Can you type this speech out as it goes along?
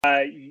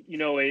I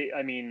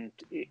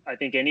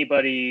think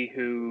anybody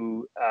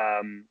who's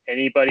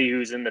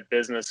in the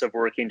business of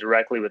working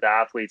directly with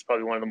athletes,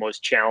 probably one of the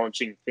most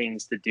challenging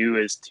things to do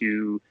is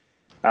to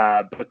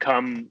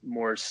become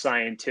more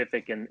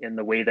scientific in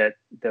the way that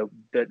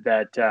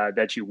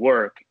you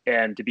work,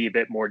 and to be a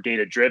bit more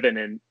data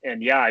driven.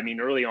 And yeah, I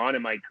mean, early on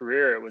in my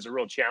career, it was a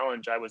real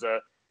challenge. I was a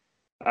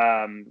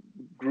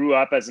grew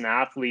up as an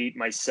athlete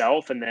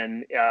myself, and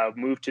then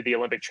moved to the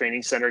Olympic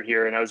Training Center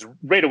here. And I was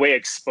right away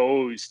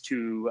exposed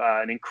to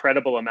an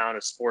incredible amount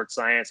of sports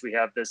science. We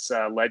have this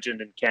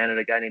legend in Canada,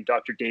 a guy named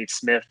Dr. Dave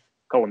Smith,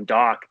 call him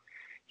Doc.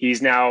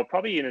 He's now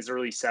probably in his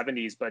early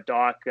 70s, but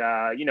Doc,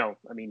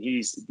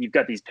 you've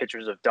got these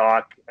pictures of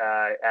Doc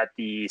at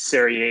the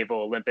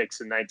Sarajevo Olympics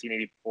in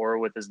 1984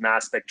 with his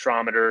mass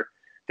spectrometer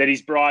that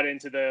he's brought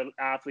into the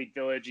athlete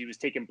village. He was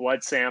taking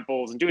blood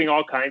samples and doing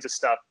all kinds of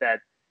stuff that,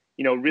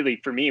 really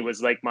for me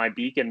was like my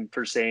beacon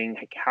for saying,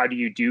 how do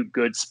you do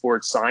good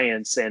sports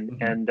science, and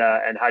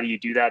how do you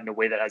do that in a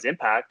way that has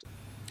impact?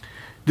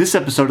 This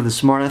episode of the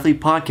Smart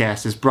Athlete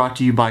Podcast is brought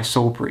to you by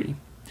Solpre.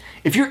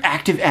 If you're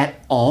active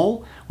at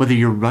all, whether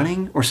you're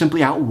running or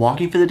simply out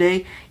walking for the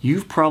day,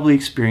 you've probably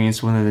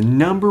experienced one of the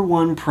number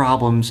one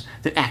problems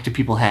that active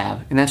people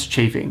have, and that's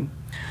chafing.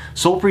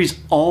 Solpre's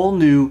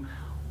all-new,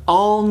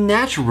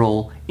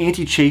 all-natural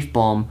anti-chafe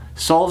balm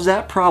solves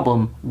that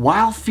problem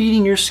while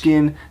feeding your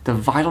skin the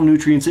vital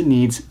nutrients it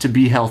needs to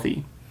be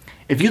healthy.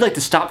 If you'd like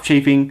to stop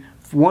chafing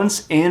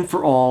once and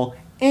for all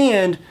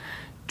and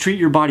treat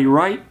your body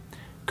right,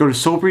 go to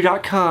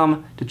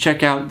Solpre.com to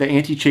check out the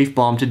anti-chafe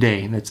balm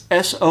today. That's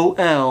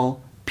SOLPRI.com.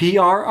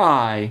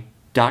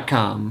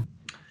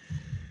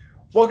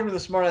 Welcome to the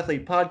Smart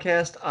Athlete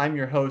Podcast. I'm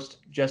your host,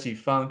 Jesse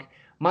Funk.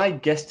 My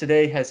guest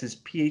today has his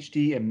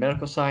PhD in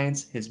medical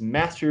science, his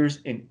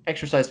master's in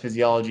exercise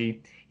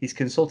physiology. He's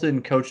consulted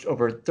and coached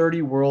over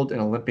 30 world and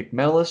Olympic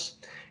medalists.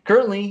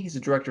 Currently, he's the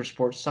director of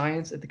sports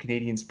science at the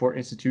Canadian Sport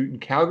Institute in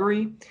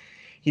Calgary.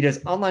 He does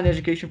online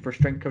education for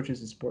strength coaches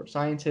and sports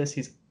scientists.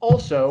 He's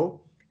also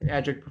an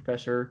adjunct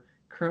professor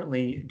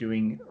currently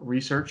doing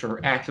research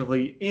or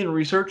actively in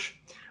research.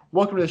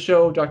 Welcome to the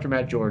show, Dr.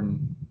 Matt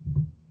Jordan.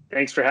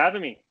 Thanks for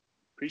having me.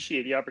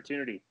 Appreciate the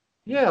opportunity.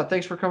 Yeah,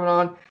 thanks for coming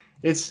on.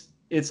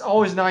 It's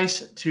always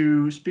nice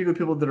to speak with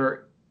people that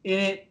are in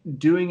it,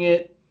 doing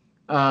it,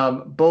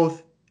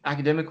 both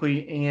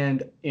academically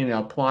and in an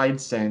applied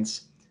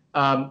sense.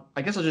 I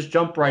guess I'll just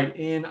jump right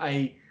in.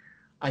 I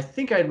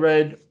think I'd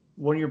read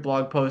one of your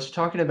blog posts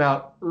talking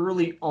about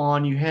early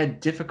on you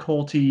had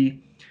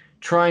difficulty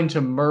trying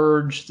to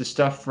merge the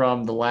stuff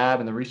from the lab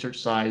and the research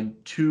side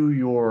to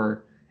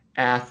your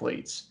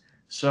athletes.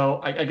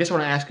 So I guess I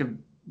want to ask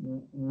him,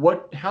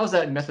 how's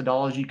that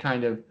methodology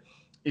kind of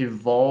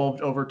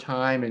evolved over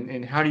time,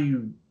 and how do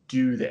you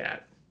do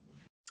that?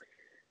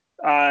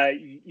 I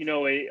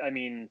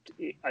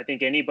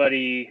think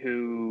anybody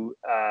who's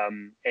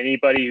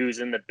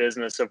in the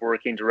business of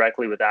working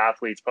directly with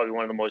athletes, probably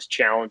one of the most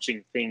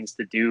challenging things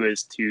to do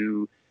is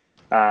to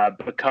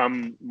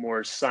become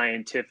more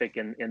scientific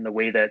in the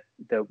way that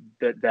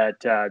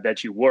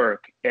you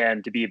work,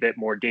 and to be a bit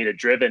more data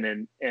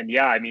driven. And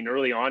yeah, I mean,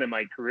 early on in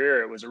my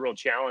career, it was a real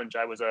challenge.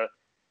 I was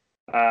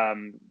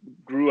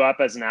grew up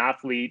as an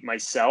athlete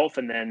myself,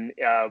 and then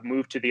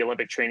moved to the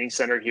Olympic Training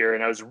Center here.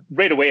 And I was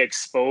right away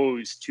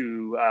exposed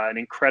to an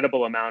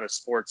incredible amount of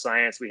sports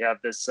science. We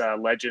have this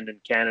legend in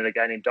Canada, a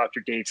guy named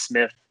Dr. Dave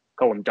Smith,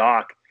 call him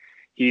Doc.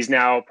 He's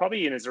now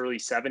probably in his early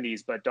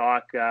 70s, but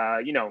Doc,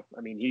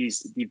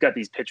 you've got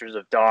these pictures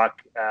of Doc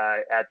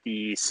at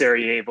the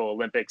Sarajevo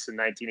Olympics in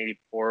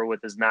 1984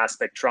 with his mass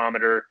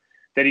spectrometer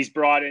that he's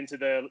brought into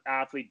the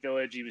athlete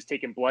village. He was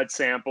taking blood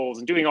samples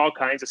and doing all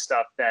kinds of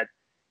stuff that,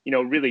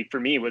 really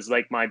for me was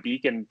like my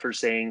beacon for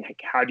saying,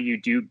 how do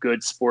you do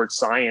good sports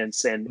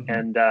science, and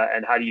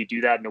how do you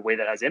do that in a way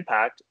that has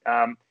impact?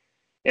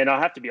 And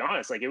I'll have to be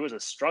honest, like, it was a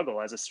struggle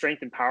as a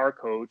strength and power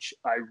coach.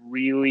 It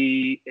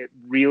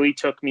really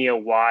took me a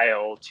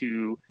while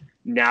to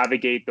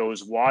navigate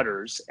those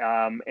waters.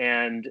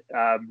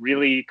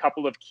 Really a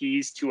couple of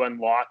keys to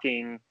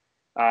unlocking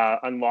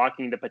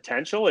the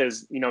potential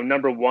is,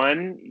 number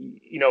one,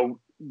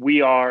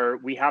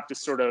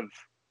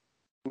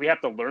 we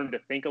have to learn to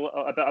think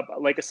about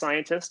like a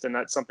scientist. And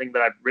that's something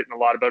that I've written a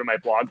lot about in my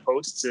blog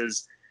posts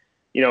is,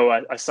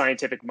 a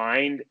scientific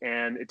mind.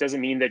 And it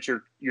doesn't mean that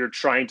you're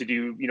trying to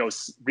do,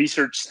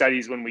 research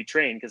studies when we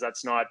train, because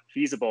that's not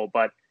feasible.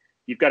 But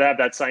you've got to have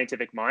that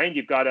scientific mind.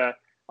 You've got to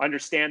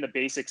understand the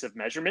basics of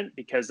measurement,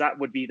 because that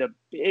would be the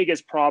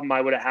biggest problem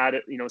I would have had,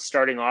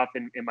 starting off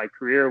in my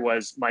career,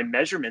 was my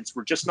measurements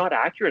were just not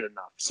accurate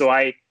enough. So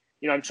I'm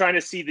trying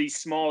to see these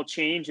small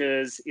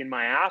changes in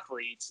my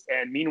athletes,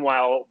 and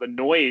meanwhile, the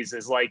noise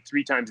is like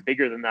 3 times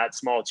bigger than that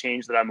small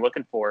change that I'm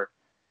looking for.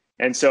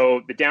 And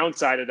so the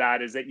downside of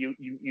that is that you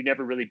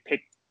never really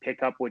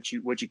pick up what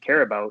you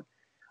care about.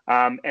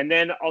 And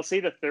then I'll say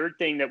the third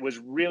thing that was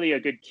really a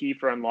good key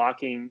for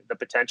unlocking the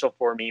potential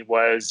for me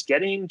was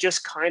getting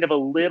just kind of a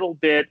little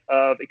bit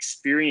of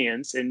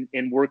experience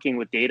in working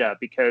with data,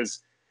 because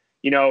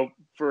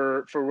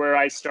for where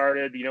I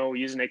started,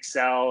 using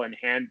Excel and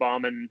hand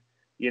bombing,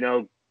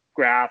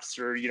 graphs,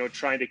 or,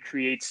 trying to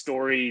create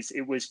stories,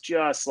 it was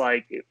just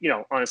like,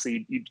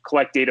 honestly, you'd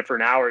collect data for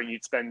an hour and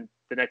you'd spend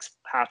the next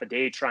half a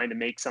day trying to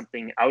make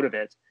something out of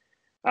it.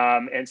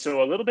 And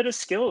so a little bit of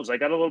skills. I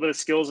got a little bit of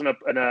skills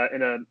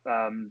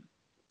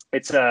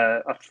it's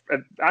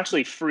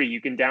actually free.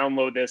 You can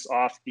download this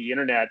off the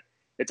internet.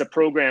 It's a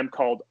program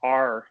called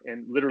R,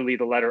 and literally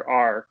the letter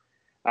R.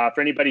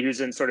 For anybody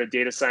who's in sort of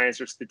data science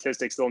or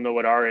statistics, they'll know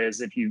what R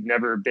is. If you've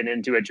never been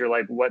into it, you're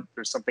like, what?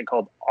 There's something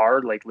called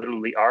R, like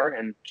literally R.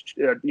 And,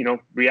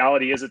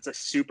 reality is it's a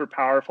super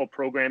powerful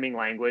programming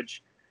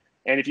language.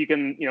 And if you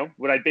can,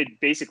 what I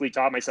basically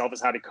taught myself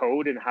is how to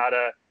code and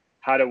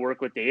how to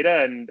work with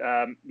data. And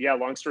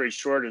long story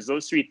short is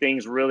those three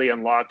things really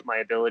unlocked my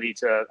ability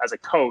to, as a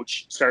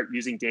coach, start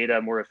using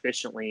data more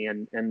efficiently.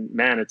 And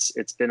man, it's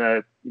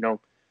been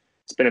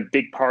it's been a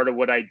big part of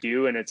what I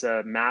do, and it's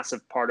a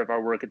massive part of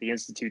our work at the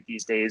Institute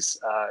these days.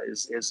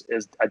 Is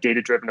a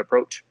data-driven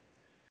approach.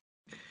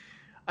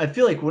 I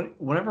feel like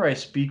whenever I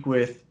speak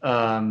with,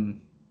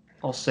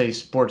 I'll say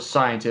sports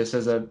scientists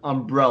as an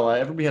umbrella,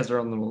 everybody has their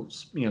own little,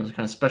 kind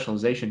of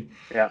specialization.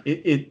 Yeah.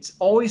 It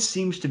always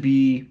seems to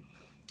be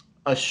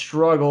a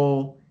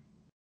struggle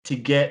to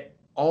get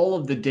all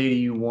of the data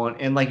you want,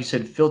 and like you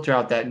said, filter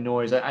out that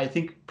noise. I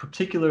think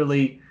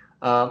particularly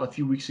a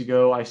few weeks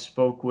ago, I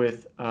spoke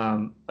with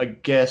a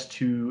guest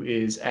who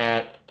is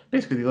at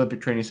basically the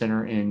Olympic Training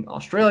Center in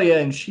Australia,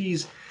 and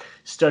she's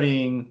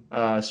studying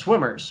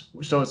swimmers.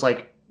 So it's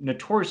like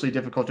notoriously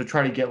difficult to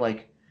try to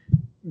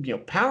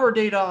get power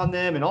data on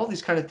them and all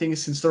these kind of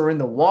things since they're in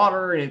the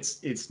water, and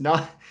it's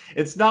not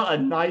a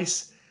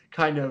nice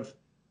kind of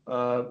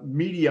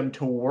medium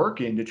to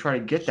work in to try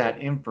to get that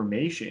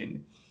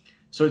information.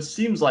 So it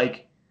seems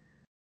like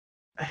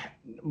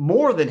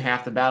more than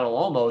half the battle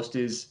almost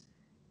is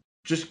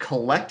just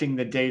collecting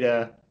the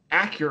data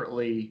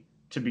accurately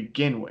to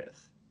begin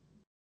with.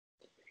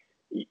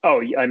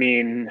 Oh, I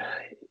mean,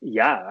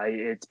 yeah,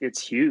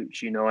 it's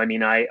huge.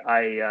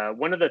 I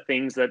one of the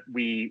things that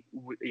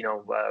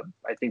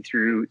I think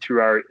through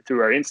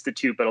our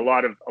institute, but a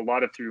lot of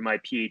through my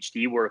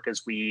PhD work,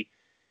 is we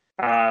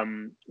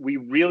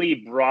really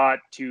brought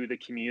to the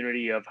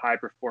community of high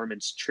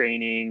performance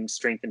training,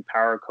 strength and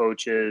power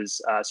coaches,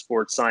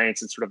 sports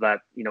science, and sort of that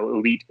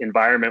elite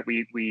environment.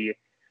 We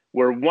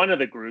were one of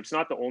the groups,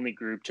 not the only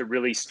group, to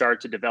really start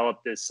to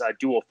develop this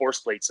dual force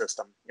plate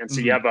system. And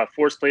so you have a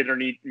force plate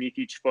underneath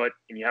each foot,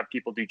 and you have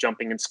people do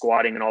jumping and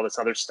squatting and all this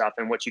other stuff.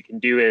 And what you can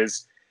do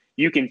is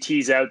you can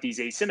tease out these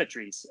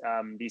asymmetries,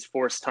 these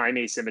force time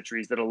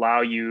asymmetries that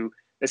allow you,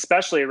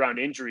 especially around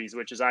injuries,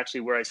 which is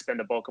actually where I spend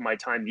the bulk of my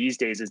time these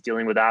days, is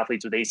dealing with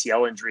athletes with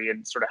ACL injury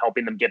and sort of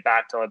helping them get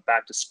back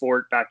to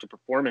sport, back to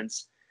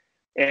performance.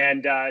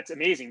 And it's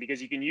amazing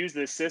because you can use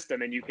this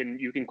system and you can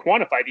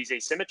quantify these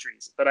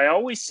asymmetries. But I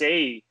always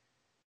say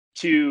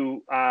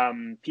to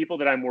people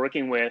that I'm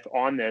working with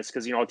on this,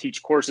 because I'll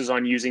teach courses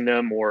on using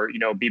them, or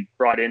be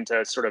brought in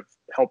to sort of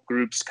help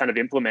groups kind of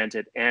implement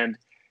it. And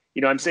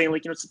I'm saying,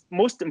 it's the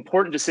most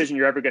important decision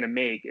you're ever going to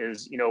make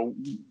is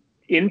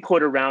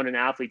input around an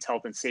athlete's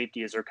health and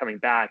safety as they're coming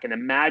back. And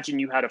imagine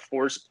you had a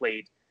force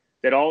plate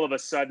that all of a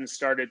sudden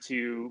started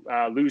to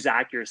lose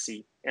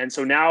accuracy. And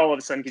so now all of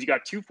a sudden, because you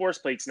got two force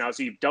plates now,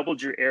 so you've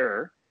doubled your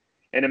error.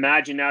 And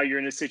imagine now you're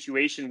in a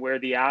situation where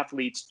the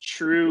athlete's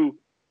true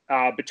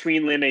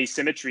between limb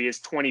asymmetry is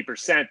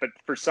 20%, but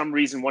for some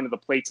reason one of the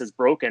plates is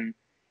broken,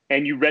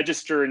 and you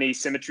register an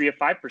asymmetry of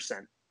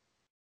 5%.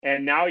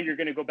 And now you're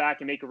going to go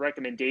back and make a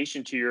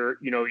recommendation to your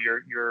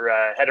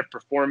head of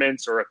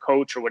performance or a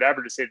coach or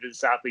whatever to say that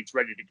this athlete's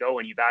ready to go,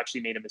 and you've actually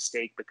made a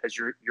mistake because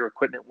your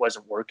equipment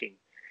wasn't working.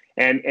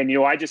 And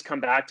I just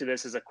come back to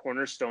this as a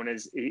cornerstone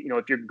is,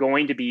 if you're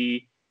going to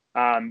be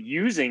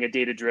using a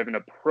data-driven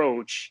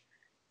approach,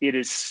 it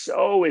is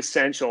so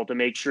essential to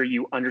make sure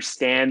you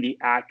understand the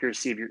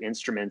accuracy of your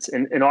instruments.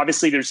 And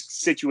obviously there's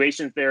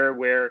situations there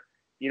where,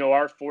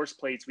 our force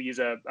plates, we use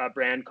a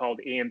brand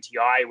called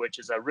AMTI, which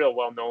is a real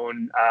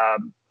well-known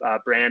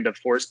brand of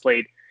force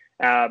plate.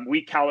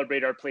 We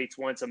calibrate our plates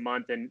once a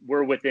month, and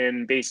we're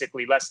within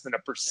basically less than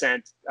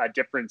 1%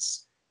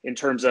 difference in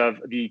terms of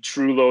the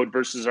true load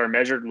versus our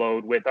measured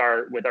load with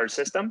our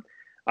system.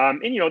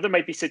 And there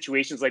might be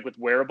situations like with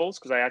wearables,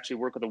 because I actually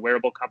work with a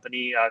wearable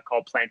company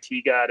called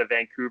Plantiga out of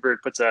Vancouver.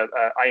 It puts a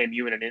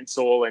IMU in an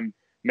insole and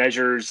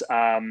measures,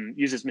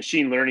 uses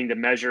machine learning to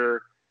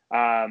measure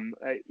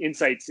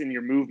insights in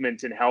your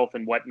movement and health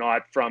and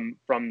whatnot from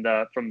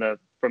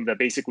the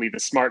basically the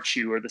smart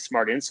shoe or the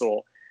smart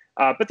insole.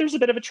 But there's a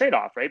bit of a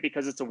trade-off, right?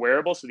 Because it's a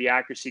wearable, so the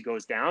accuracy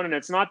goes down. And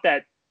it's not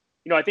that,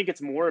 I think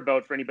it's more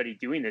about, for anybody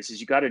doing this, is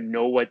you got to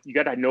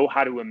know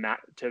how to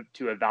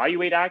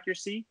evaluate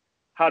accuracy,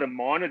 how to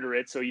monitor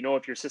it, so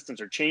if your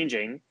systems are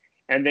changing,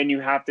 and then you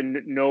have to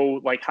know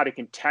how to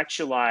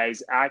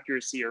contextualize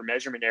accuracy or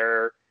measurement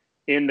error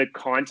in the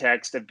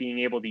context of being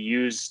able to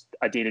use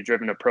a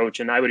data-driven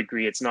approach. And I would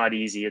agree, it's not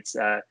easy. It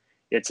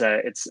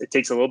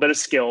takes a little bit of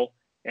skill,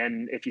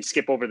 And if you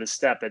skip over the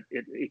step,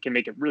 it can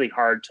make it really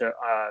hard to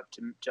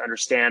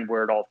understand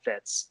where it all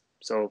fits.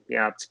 So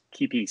yeah, it's a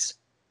key piece.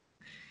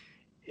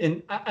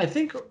 And I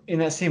think in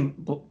that same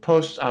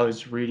post I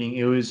was reading,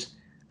 it was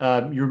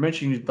you were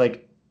mentioning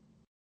like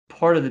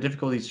part of the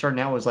difficulty starting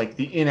out was like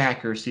the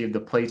inaccuracy of the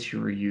plates you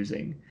were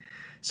using.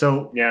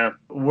 So Yeah.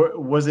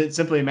 was it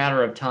simply a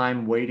matter of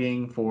time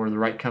waiting for the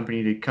right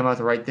company to come out with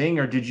the right thing,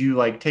 or did you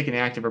like take an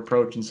active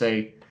approach and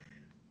say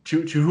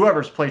to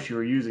whoever's place you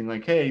were using,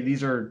 like, hey,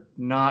 these are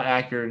not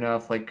accurate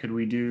enough. Like, could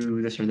we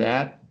do this or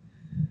that?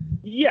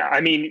 Yeah,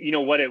 I mean, you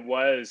know what it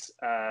was,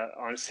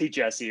 honestly,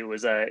 Jesse,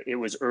 it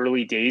was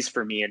early days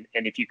for me. And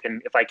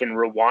if I can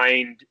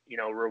rewind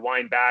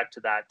back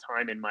to that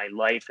time in my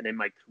life and in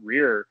my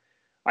career,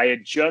 I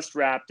had just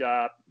wrapped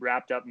up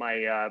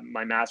my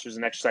my master's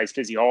in exercise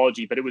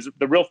physiology, but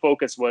the real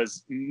focus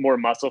was more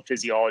muscle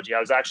physiology. I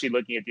was actually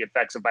looking at the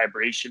effects of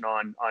vibration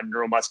on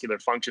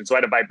neuromuscular function. So I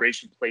had a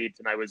vibration plate,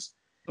 and I was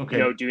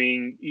Okay.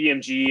 doing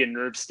EMG and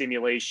nerve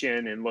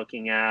stimulation and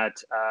looking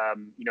at,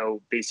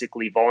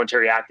 basically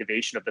voluntary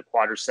activation of the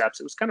quadriceps.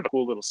 It was kind of a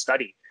cool little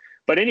study.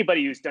 But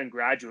anybody who's done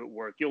graduate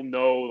work, you'll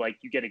know, like,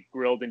 you get it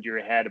grilled into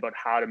your head about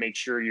how to make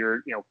sure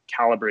you're,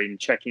 calibrating,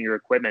 checking your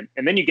equipment.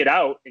 And then you get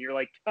out and you're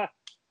like,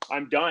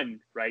 I'm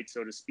done, right,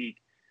 so to speak.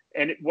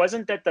 And it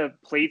wasn't that the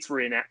plates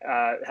were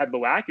had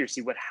low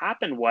accuracy. What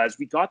happened was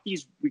we got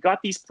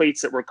these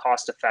plates that were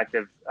cost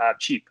effective,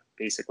 cheap,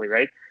 basically,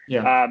 right?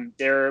 Yeah.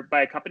 They're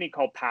by a company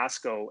called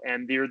Pasco,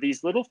 and they're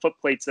these little foot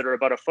plates that are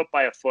about a foot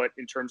by a foot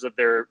in terms of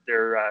their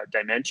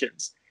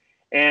dimensions.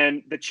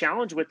 And the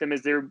challenge with them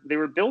is they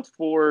were built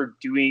for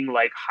doing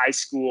like high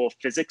school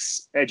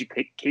physics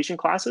education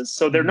classes.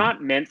 So they're Mm-hmm.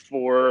 not meant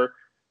for,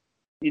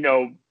 you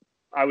know,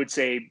 I would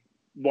say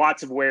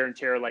lots of wear and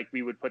tear like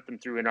we would put them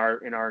through in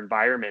our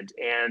environment.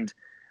 And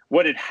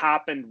what had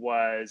happened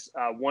was,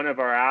 one of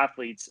our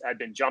athletes had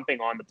been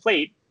jumping on the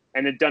plate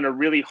and had done a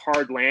really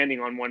hard landing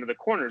on one of the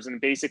corners, and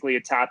basically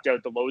it tapped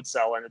out the load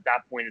cell, and at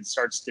that point it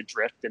starts to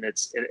drift, and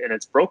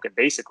it's broken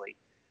basically.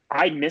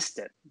 I missed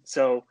it.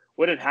 So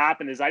what had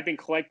happened is I'd been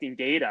collecting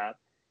data,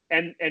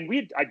 and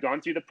I'd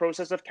gone through the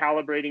process of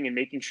calibrating and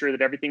making sure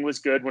that everything was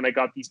good when I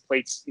got these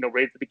plates,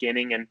 right at the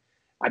beginning. And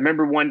I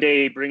remember one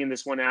day bringing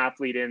this one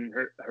athlete in.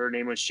 Her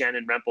name was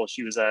Shannon Rempel.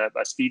 She was a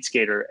speed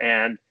skater,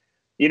 and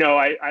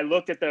I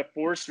looked at the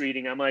force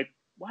reading. I'm like,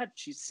 what?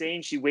 She's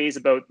saying she weighs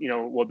about,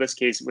 well, this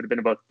case it would have been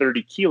about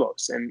 30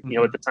 kilos, and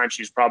Mm-hmm. at the time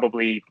she was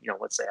probably,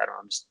 let's say, I don't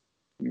know, just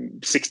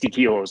 60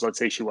 kilos. Let's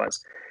say she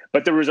was,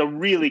 but there was a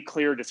really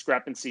clear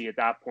discrepancy at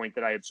that point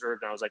that I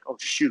observed, and I was like, oh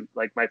shoot,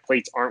 like my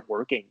plates aren't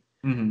working.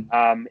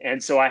 Mm-hmm.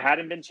 And so I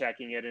hadn't been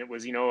checking it, and it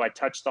was, I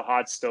touched the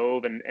hot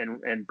stove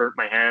and burnt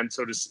my hand.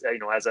 So just,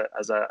 as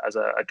a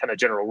kind of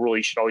general rule,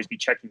 you should always be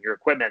checking your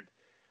equipment.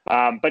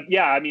 But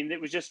yeah, I mean, it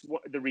was just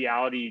the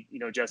reality,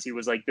 Jesse,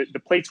 was like the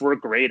plates were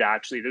great.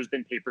 Actually, there's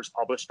been papers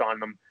published on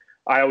them.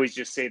 I always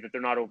just say that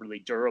they're not overly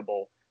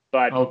durable,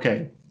 but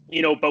Okay.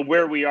 but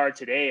where we are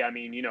today, I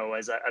mean,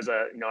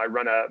 I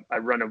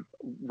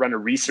run a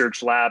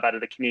research lab out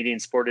of the Canadian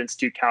Sport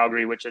Institute,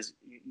 Calgary, which is,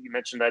 you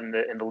mentioned that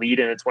in the lead,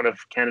 and it's one of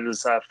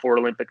Canada's 4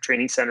 Olympic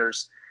training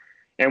centers.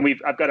 And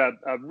I've got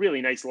a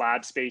really nice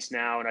lab space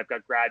now, and I've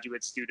got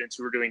graduate students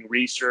who are doing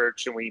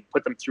research, and we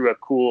put them through a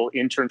cool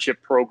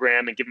internship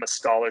program and give them a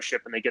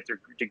scholarship, and they get their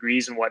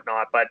degrees and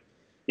whatnot. But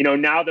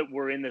now that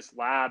we're in this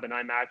lab and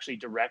I'm actually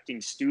directing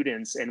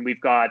students, and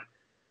we've got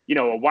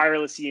a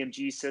wireless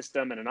EMG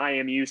system and an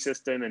IMU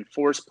system and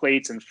force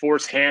plates and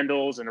force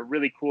handles and a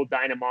really cool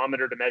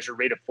dynamometer to measure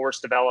rate of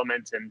force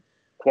development and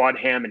quad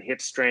ham and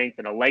hip strength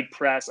and a leg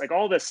press, like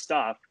all this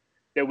stuff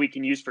that we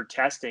can use for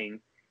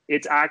testing.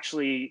 It's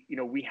actually,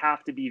 we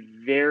have to be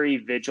very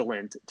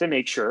vigilant to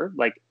make sure,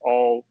 like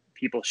all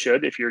people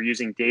should, if you're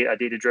using a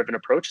data-driven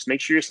approach, just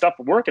make sure your stuff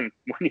is working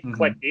when you Mm-hmm.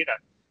 collect data.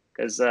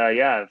 Because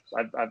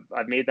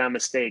I've made that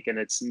mistake, and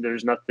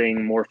there's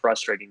nothing more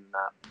frustrating than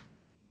that.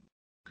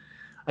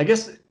 I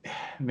guess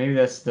maybe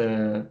that's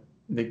the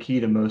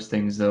key to most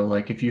things, though.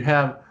 Like if you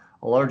have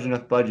a large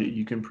enough budget,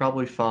 you can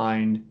probably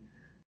find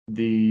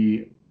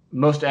the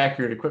most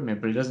accurate equipment,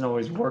 but it doesn't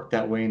always work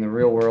that way in the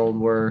real world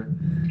where,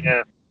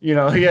 Yeah.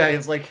 yeah,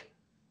 it's like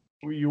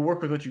you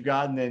work with what you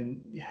got and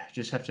then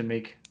just have to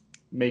make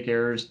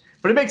errors.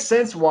 But it makes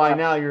sense why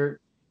now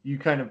you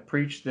kind of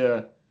preach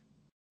the,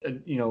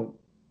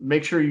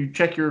 make sure you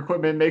check your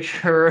equipment, make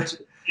sure,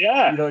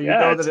 Yeah, you yeah,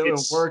 know that it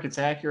will work, it's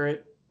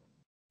accurate.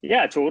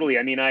 yeah, totally.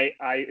 I mean,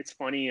 it's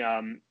funny,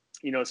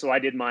 so I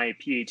did my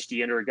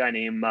PhD under a guy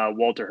named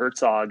Walter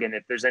Herzog, and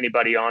if there's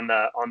anybody on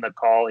the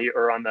call here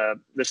or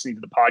listening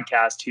to the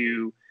podcast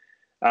who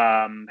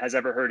has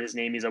ever heard his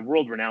name, he's a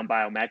world-renowned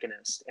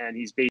biomechanist, and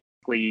he's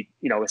basically,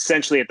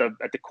 essentially at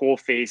the coal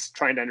face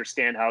trying to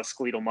understand how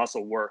skeletal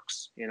muscle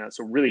works.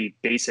 So really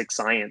basic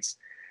science.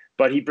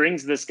 But he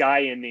brings this guy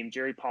in named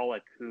Jerry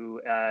Pollack, who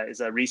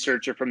is a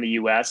researcher from the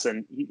U.S.,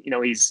 and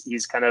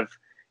he's kind of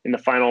in the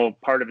final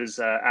part of his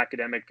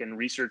academic and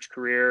research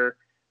career.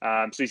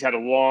 So he's had a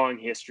long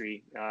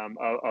history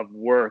of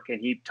work, and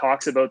he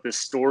talks about this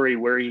story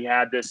where he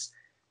had this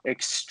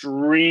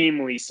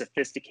extremely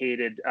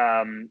sophisticated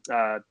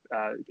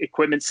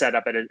equipment set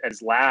up at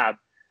his lab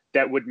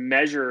that would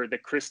measure the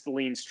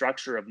crystalline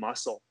structure of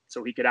muscle.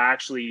 So he could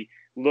actually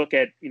look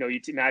at,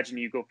 you imagine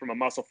you go from a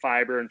muscle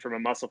fiber, and from a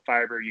muscle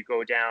fiber you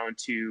go down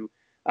to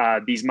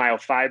these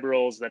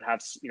myofibrils that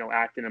have,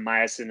 actin and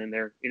myosin, and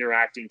they're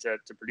interacting to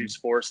produce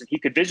force, and he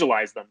could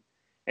visualize them.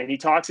 And he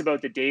talks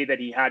about the day that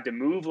he had to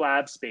move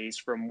lab space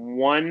from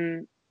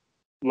one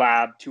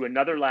lab to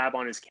another lab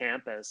on his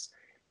campus,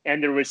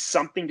 and there was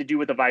something to do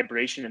with the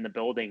vibration in the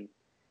building.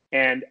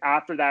 And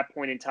after that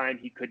point in time,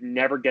 he could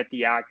never get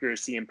the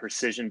accuracy and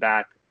precision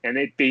back, and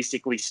it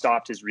basically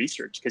stopped his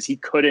research because he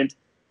couldn't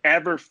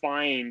ever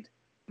find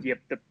the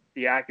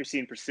accuracy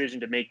and precision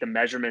to make the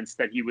measurements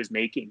that he was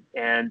making.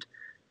 And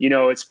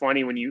it's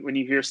funny when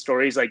you hear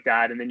stories like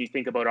that, and then you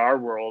think about our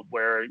world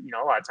where a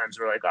lot of times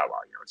we're like, oh well,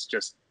 it's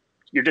just,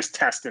 you're just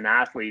testing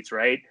athletes,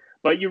 right?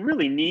 But you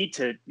really need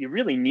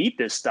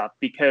this stuff,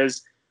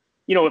 because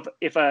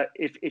if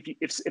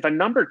a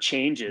number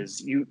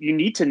changes, you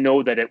need to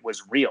know that it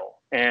was real,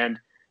 and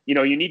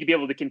you need to be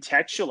able to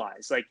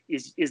contextualize, like,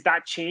 is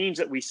that change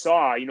that we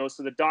saw,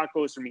 so the dot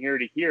goes from here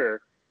to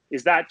here,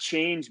 is that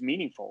change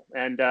meaningful?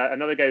 And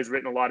another guy who's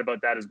written a lot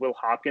about that is Will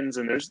Hopkins,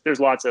 and there's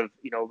lots of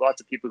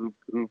people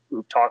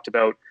who've talked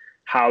about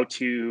how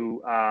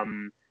to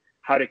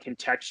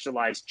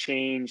contextualize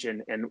change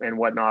and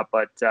whatnot.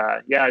 But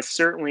yeah, it's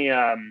certainly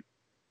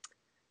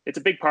it's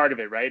a big part of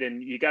it, right?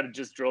 And you got to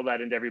just drill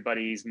that into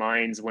everybody's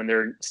minds when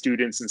they're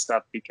students and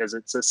stuff, because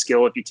it's a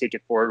skill. If you take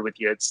it forward with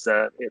you,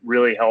 it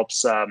really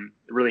helps. It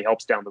really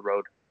helps down the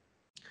road.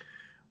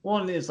 Well,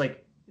 and it's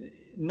like,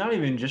 not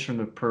even just from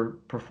the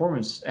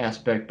performance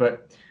aspect,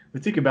 but we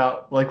think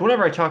about, like,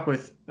 whenever I talk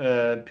with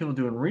people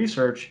doing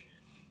research,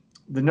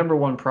 the number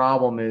one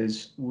problem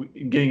is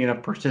getting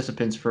enough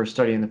participants for a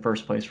study in the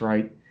first place,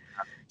 right?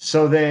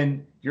 So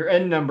then your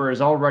N number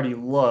is already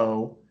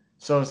low.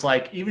 So it's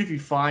like, even if you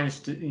find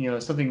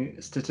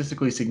something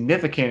statistically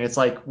significant, it's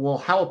like, well,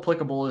 how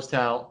applicable is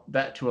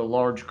that to a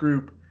large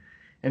group?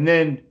 And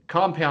then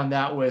compound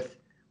that with,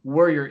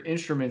 where your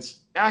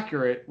instrument's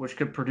accurate, which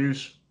could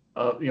produce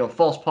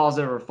false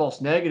positive or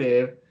false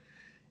negative,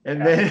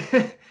 and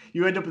then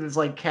you end up with this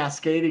like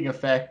cascading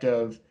effect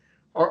of,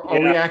 are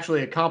we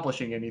actually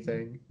accomplishing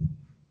anything?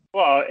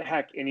 Well,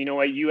 heck, and you know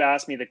what? You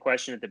asked me the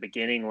question at the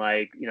beginning,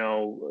 like,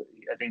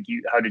 I think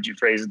how did you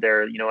phrase it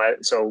there?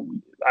 So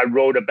I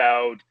wrote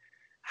about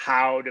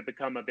how to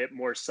become a bit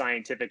more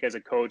scientific as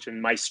a coach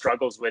and my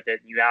struggles with it.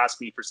 And you asked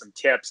me for some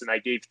tips, and I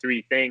gave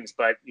 3 things,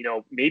 but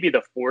maybe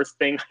the 4th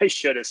thing I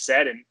should have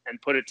said and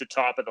put it to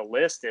top of the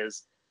list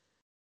is,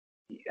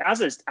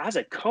 as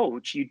a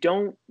coach,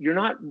 you're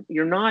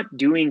not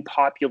doing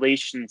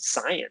population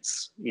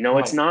science. Right.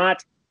 It's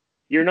not,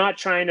 you're not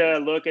trying to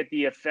look at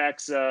the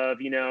effects of,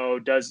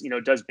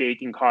 does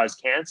bacon cause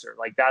cancer?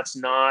 Like, that's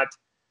not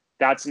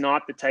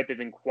the type of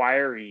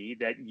inquiry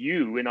that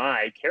you and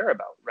I care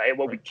about, right?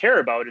 What we care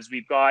about is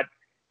we've got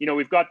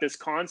this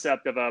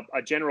concept of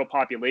a general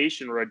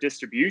population or a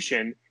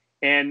distribution,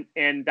 and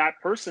that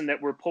person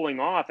that we're pulling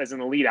off as an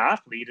elite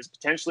athlete is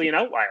potentially an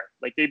outlier.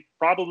 Like, they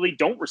probably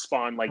don't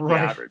respond like the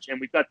average, and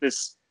we've got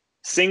this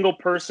single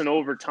person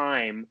over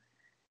time.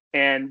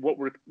 And what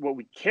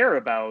we care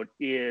about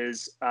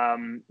is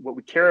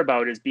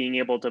being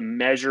able to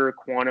measure,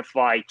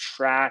 quantify,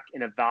 track,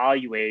 and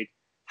evaluate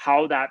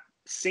how that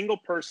single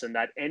person,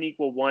 that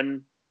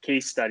N=1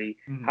 case study,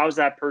 how's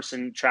that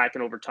person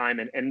tracking over time.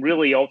 And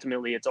really,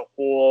 ultimately, it's a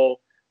whole,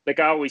 like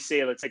I always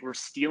say, it's like we're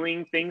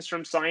stealing things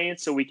from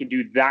science so we can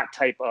do that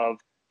type of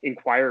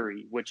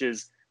inquiry, which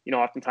is,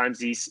 oftentimes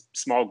these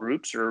small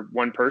groups or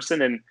one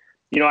person. And,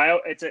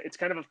 it's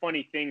kind of a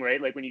funny thing,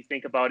 right? Like, when you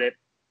think about it,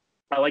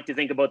 I like to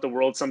think about the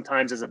world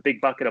sometimes as a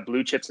big bucket of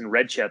blue chips and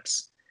red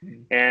chips.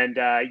 And,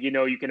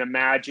 you can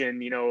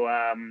imagine,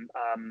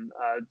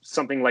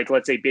 something like,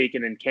 let's say,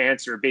 bacon and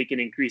cancer.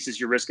 Bacon increases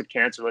your risk of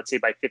cancer, let's say,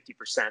 by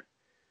 50%.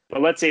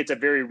 But let's say it's a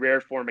very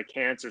rare form of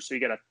cancer. So you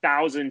got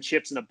 1,000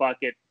 chips in a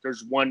bucket.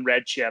 There's one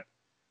red chip.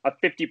 A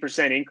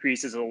 50%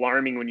 increase is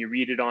alarming when you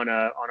read it on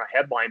a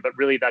headline, but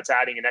really that's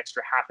adding an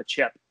extra half a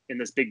chip in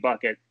this big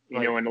bucket,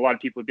 and a lot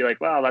of people would be like,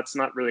 well, that's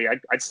not really,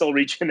 I'd still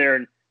reach in there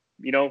and,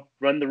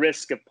 run the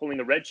risk of pulling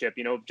a red chip,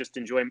 just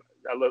enjoy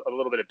a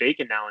little bit of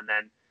bacon now and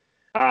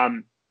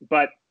then.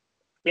 But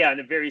yeah, in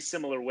a very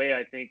similar way,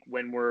 I think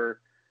when we're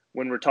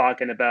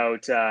talking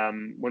about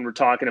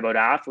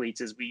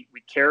athletes, is we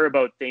care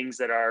about things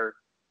that are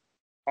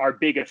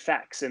big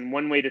effects. And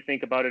one way to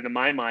think about it in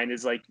my mind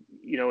is like,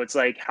 it's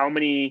like, how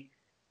many,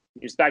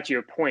 just back to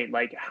your point,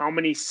 like, how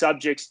many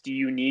subjects do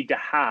you need to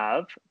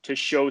have to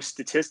show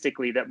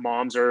statistically that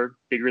moms are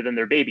bigger than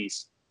their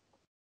babies?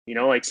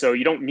 So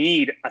you don't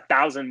need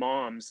 1,000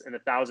 moms and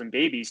 1,000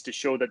 babies to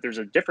show that there's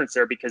a difference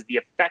there, because the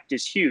effect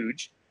is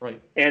huge, right,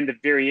 and the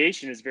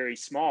variation is very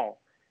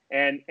small.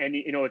 And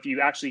if you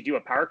actually do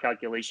a power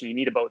calculation, you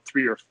need about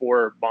 3 or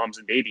 4 moms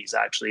and babies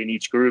actually in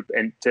each group,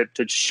 and to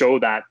show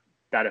that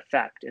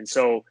effect. And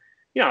so,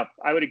 Yeah,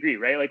 I would agree,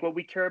 right? Like what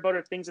we care about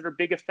are things that are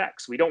big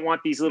effects. We don't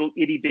want these little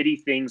itty bitty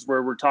things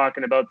where we're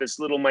talking about this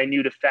little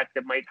minute effect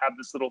that might have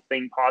this little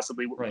thing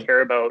possibly. What we Right.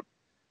 care about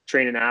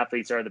training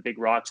athletes are the big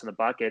rocks in the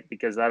bucket,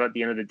 because that at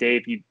the end of the day,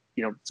 if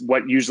it's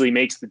what usually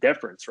makes the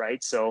difference,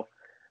 right? So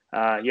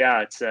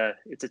yeah, it's a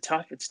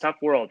tough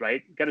world,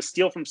 right? Got to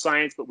steal from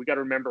science, but we got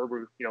to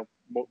remember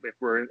if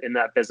we're in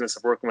that business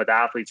of working with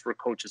athletes, we're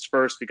coaches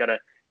first. We got to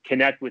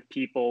connect with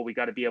people. We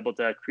got to be able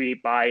to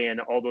create buy-in.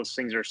 All those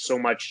things are so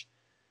much,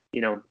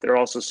 they're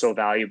also so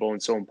valuable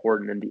and so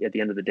important at the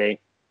end of the day.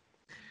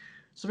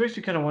 So it makes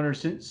me kind of wonder,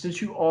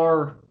 since you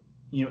are,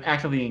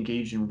 actively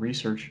engaged in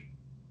research,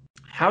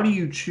 how do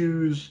you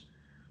choose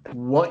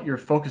what you're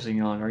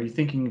focusing on? Are you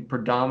thinking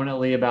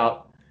predominantly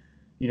about,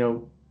 you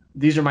know,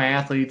 these are my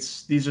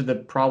athletes, these are the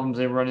problems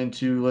they run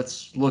into,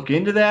 let's look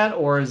into that,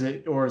 or is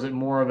it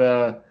more of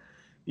a,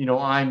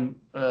 I'm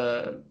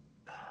I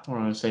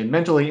want to say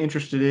mentally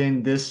interested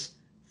in this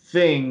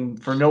thing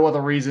for no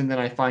other reason than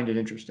I find it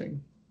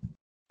interesting.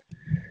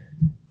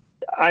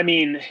 I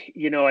mean,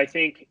 I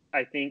think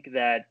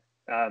that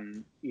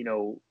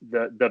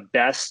the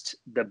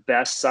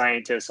best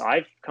scientists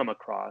I've come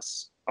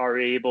across are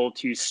able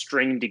to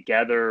string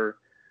together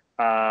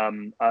a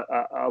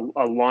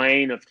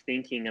line of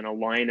thinking and a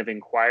line of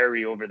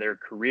inquiry over their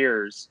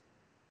careers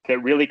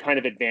that really kind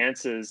of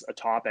advances a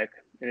topic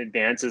and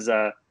advances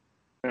an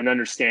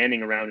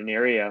understanding around an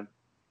area.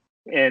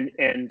 And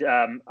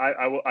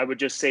I would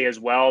just say as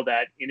well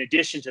that in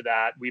addition to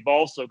that, we've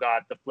also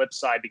got the flip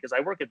side, because I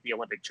work at the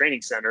Olympic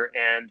Training Center,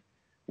 and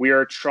we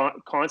are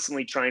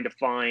constantly trying to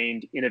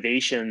find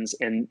innovations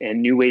and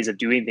new ways of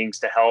doing things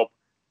to help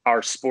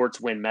our sports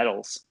win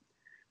medals.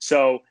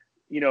 So,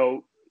 you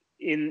know,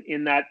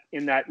 in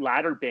that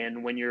latter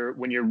bin, when you're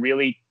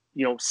really,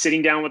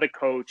 sitting down with a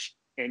coach,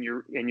 and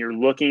you're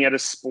looking at a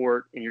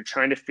sport, and you're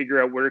trying to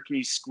figure out where can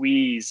you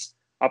squeeze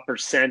a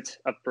percent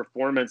of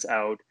performance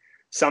out.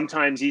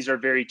 Sometimes these are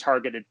very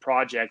targeted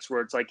projects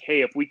where it's like,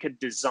 hey, if we could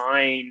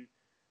design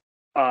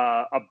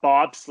a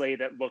bobsleigh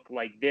that looked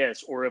like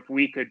this, or if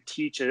we could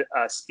teach a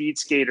speed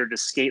skater to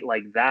skate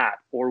like that,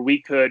 or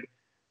we could,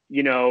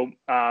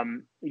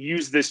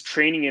 use this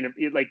training in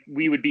like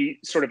we would be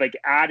sort of like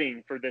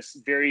adding for this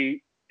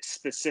very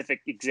specific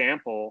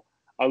example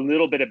a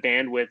little bit of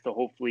bandwidth to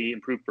hopefully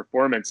improve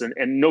performance. And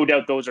no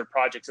doubt those are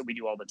projects that we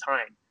do all the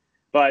time.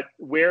 But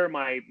where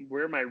my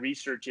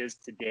research is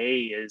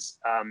today is,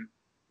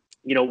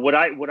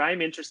 what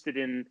I'm interested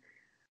in,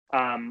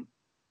 um,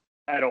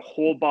 at a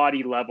whole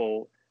body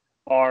level,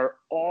 are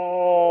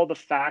all the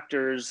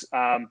factors,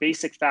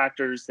 basic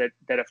factors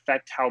that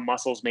affect how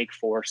muscles make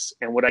force.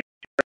 And what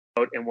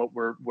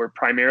we're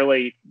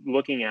primarily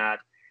looking at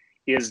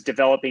is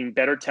developing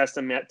better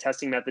testing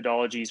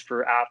methodologies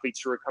for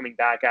athletes who are coming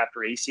back after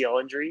ACL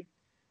injury.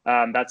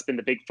 That's been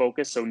the big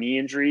focus. So knee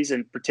injuries,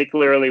 and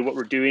particularly what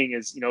we're doing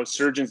is,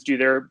 surgeons do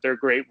their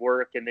great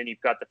work, and then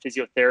you've got the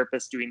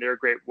physiotherapists doing their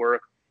great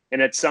work.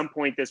 And at some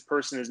point, this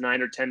person is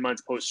 9 or 10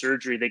 months post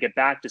surgery. They get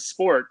back to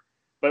sport.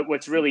 But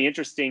what's really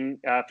interesting,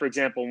 for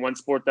example, one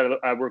sport that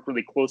I work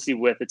really closely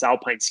with, it's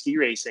alpine ski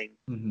racing.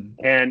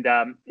 Mm-hmm. And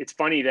it's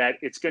funny that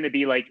it's going to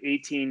be like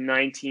 18,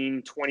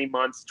 19, 20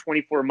 months,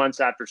 24 months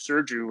after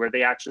surgery where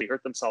they actually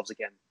hurt themselves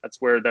again. That's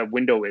where the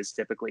window is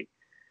typically.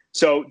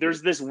 So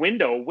there's this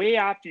window way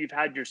after you've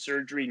had your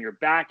surgery and you're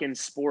back in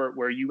sport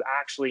where you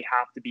actually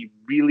have to be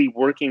really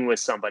working with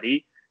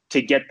somebody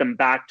to get them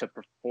back to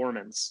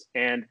performance.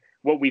 And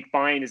what we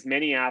find is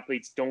many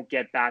athletes don't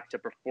get back to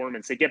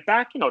performance. They get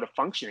back, to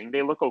functioning.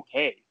 They look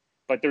okay,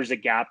 but there's a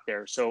gap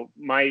there. So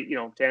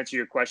to answer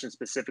your question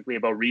specifically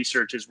about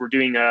research, is we're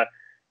doing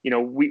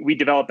we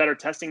develop better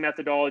testing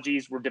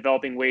methodologies. We're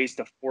developing ways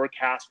to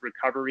forecast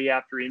recovery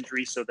after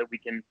injury so that we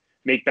can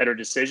make better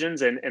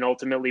decisions. And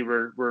ultimately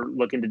we're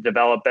looking to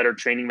develop better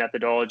training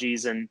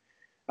methodologies and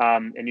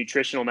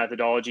nutritional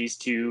methodologies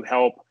to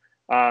help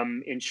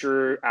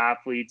ensure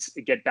athletes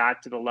get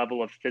back to the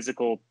level of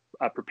physical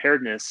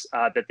preparedness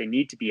that they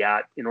need to be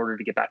at in order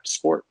to get back to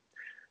sport.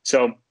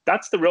 So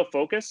that's the real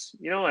focus.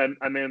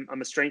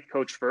 I'm a strength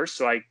coach first,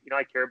 so I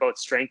care about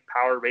strength,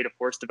 power, rate of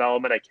force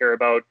development. I care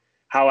about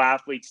how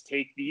athletes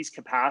take these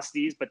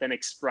capacities, but then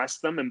express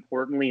them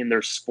importantly in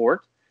their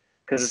sport,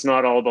 because it's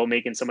not all about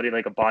making somebody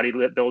like a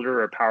bodybuilder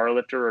or a power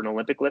lifter or an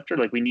Olympic lifter.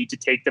 Like, we need to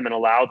take them and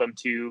allow them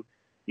to,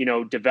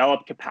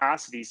 develop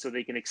capacity so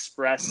they can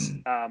express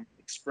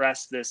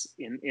this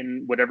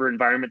in whatever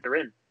environment they're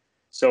in.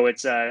 So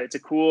it's a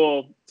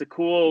cool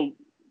cool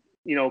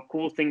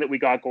thing that we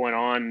got going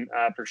on,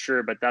 for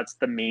sure. But that's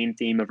the main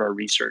theme of our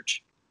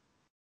research.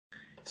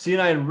 See,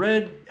 and I had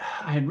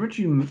read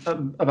you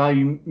about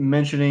you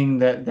mentioning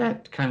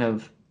that kind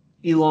of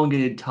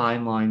elongated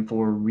timeline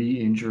for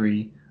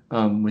re-injury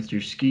with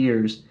your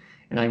skiers,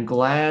 and I'm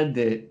glad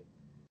that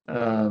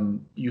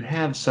you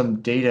have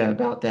some data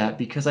about that,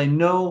 because I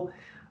know.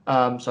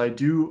 So I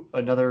do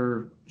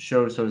another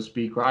show, so to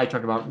speak, where I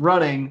talk about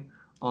running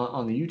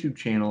on the YouTube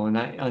channel, and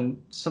on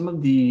some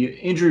of the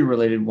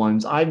injury-related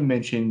ones, I've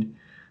mentioned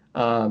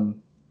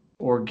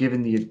or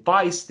given the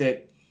advice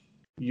that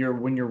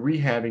when you're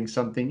rehabbing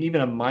something,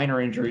 even a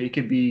minor injury, it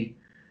could be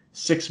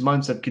 6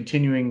 months of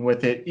continuing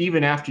with it,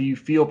 even after you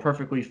feel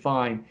perfectly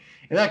fine.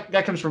 And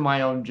that comes from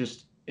my own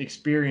just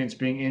experience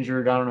being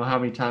injured. I don't know how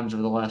many times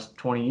over the last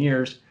 20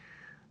 years.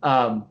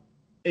 Um,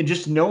 and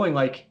just knowing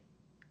like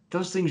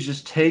those things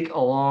just take a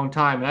long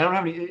time. And I don't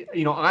have any,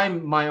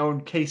 I'm my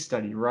own case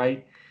study,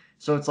 right?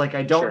 So it's like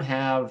Sure.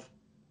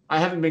 I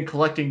haven't been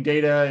collecting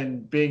data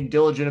and being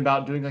diligent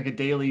about doing like a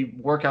daily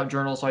workout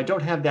journal. So I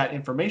don't have that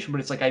information,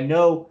 but it's like I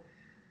know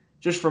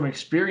just from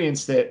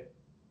experience that,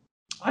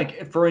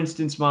 like, for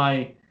instance,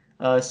 my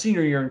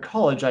senior year in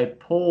college, I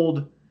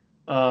pulled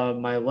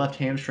my left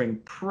hamstring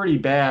pretty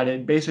bad.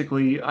 And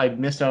basically, I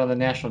missed out on the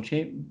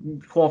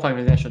qualifying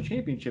for the national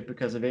championship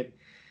because of it.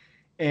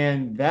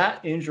 And that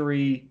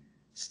injury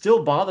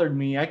still bothered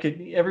me. I could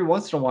every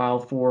once in a while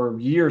for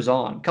years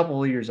on, a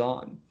couple of years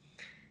on.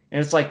 And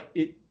it's like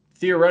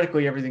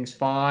theoretically everything's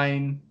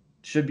fine,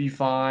 should be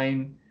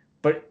fine,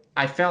 but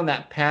I found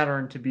that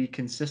pattern to be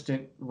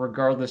consistent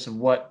regardless of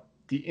what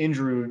the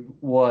injury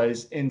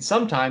was, and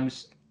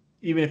sometimes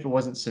even if it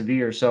wasn't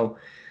severe. So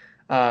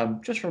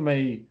just from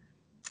a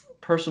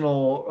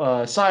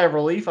personal sigh of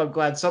relief, I'm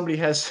glad somebody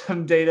has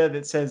some data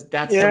that says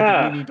that's something we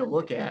Yeah. need to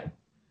look at.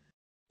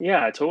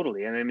 Yeah,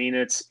 totally. And I mean,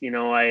 it's,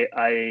 I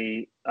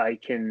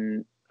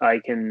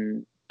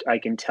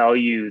can tell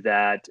you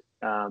that,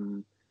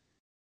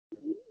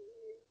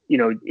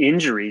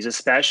 injuries,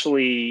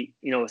 especially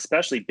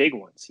big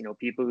ones,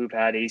 people who've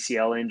had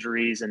ACL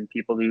injuries and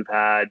people who've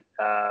had,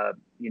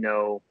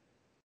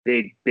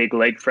 big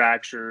leg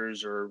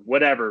fractures or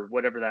whatever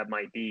that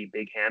might be,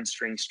 big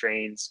hamstring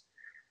strains.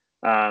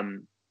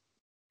 Um,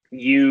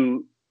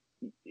 you,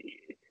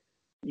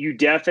 you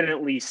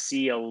definitely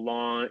see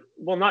well,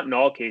 not in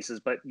all cases,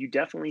 but you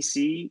definitely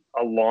see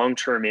a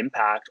long-term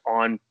impact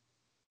on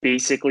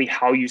basically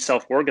how you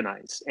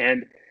self-organize.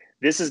 And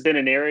this has been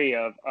an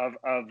area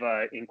of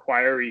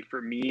inquiry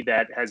for me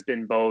that has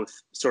been both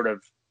sort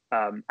of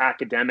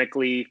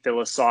academically,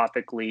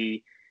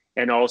 philosophically,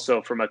 and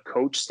also from a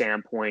coach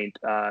standpoint,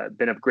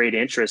 been of great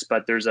interest.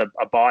 But there's a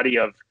body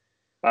of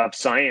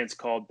science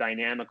called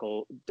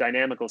dynamical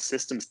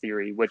systems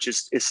theory, which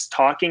is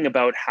talking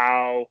about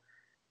how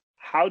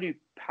do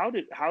how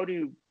do how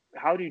do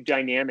how do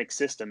dynamic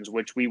systems,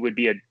 which we would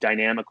be a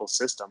dynamical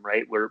system,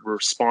 right? We're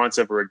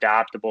responsive, we're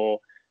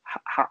adaptable.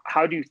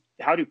 How do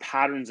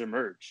patterns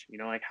emerge?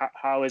 Like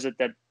how is it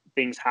that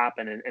things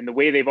happen? And the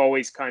way they've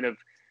always kind of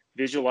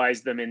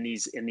visualized them in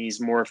these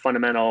more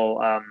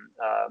fundamental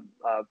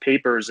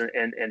papers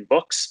and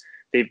books,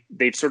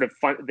 they've sort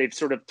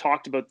of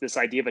talked about this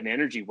idea of an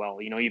energy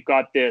well. You've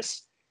got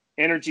this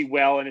energy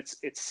well, and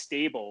it's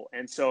stable,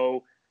 and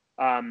so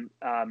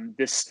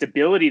the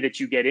stability that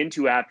you get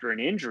into after an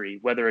injury,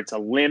 whether it's a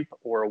limp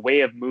or a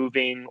way of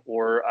moving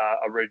or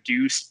a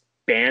reduced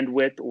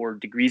bandwidth or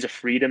degrees of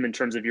freedom in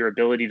terms of your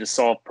ability to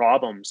solve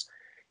problems,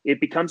 it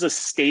becomes a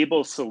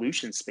stable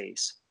solution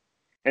space.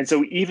 And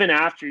so even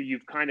after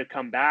you've kind of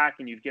come back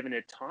and you've given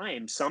it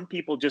time, some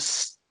people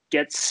just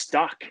get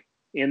stuck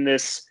in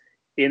this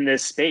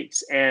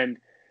space, and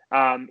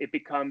it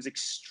becomes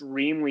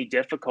extremely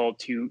difficult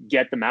to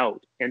get them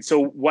out. And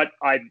so what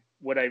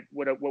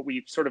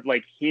we sort of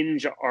like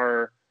hinge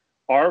our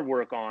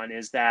work on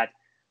is that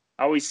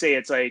I always say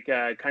it's like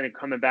kind of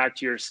coming back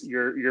to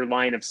your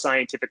line of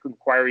scientific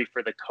inquiry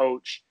for the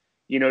coach.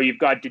 You've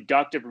got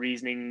deductive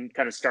reasoning,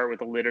 kind of start with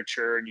the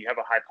literature, and you have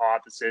a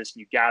hypothesis, and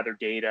you gather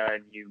data,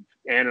 and you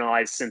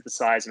analyze,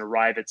 synthesize, and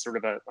arrive at sort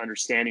of a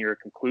understanding or a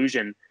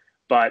conclusion.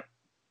 But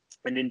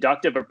an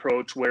inductive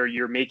approach where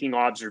you're making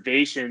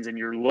observations and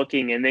you're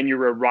looking, and then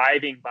you're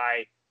arriving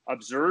by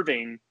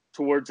observing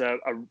towards a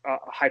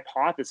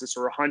hypothesis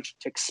or a hunch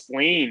to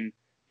explain,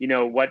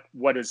 what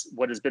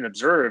has been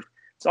observed.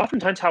 It's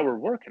oftentimes how we're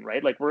working,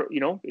 right? Like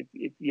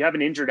if you have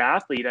an injured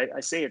athlete, I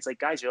say it's like,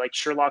 guys, you're like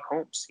Sherlock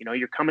Holmes.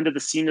 You're coming to the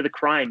scene of the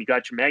crime. You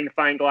got your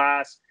magnifying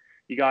glass,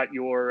 you got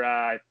your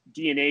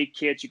DNA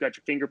kit, you got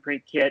your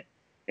fingerprint kit,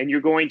 and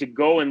you're going to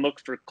go and look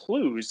for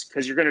clues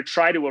because you're going to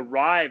try to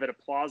arrive at a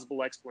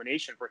plausible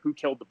explanation for who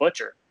killed the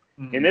butcher.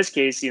 In Mm-hmm. this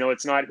case,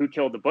 it's not who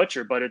killed the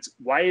butcher, but it's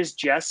why is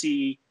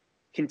Jesse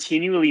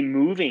continually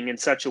moving in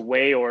such a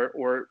way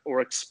or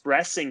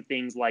expressing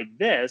things like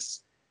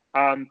this,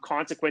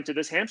 consequent to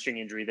this hamstring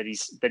injury that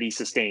he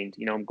sustained.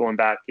 I'm going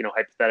back,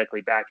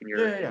 hypothetically back in your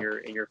Yeah, in yeah. your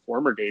in your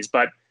former days,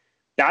 but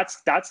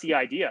that's the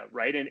idea,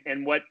 right?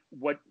 And what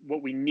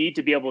we need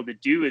to be able to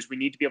do is we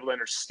need to be able to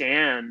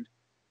understand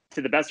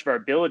to the best of our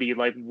ability,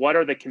 like what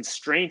are the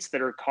constraints that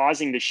are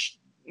causing the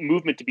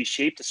movement to be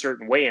shaped a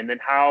certain way, and then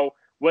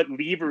what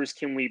levers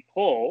can we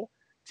pull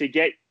to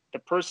get the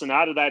person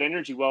out of that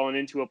energy well and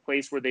into a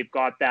place where they've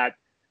got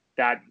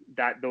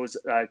those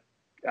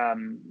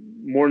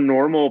more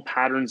normal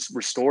patterns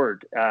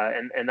restored,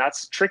 and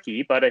that's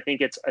tricky. But I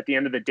think it's at the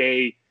end of the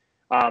day,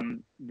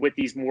 with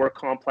these more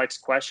complex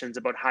questions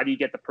about how do you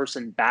get the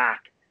person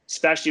back,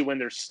 especially when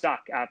they're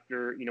stuck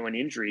after an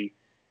injury.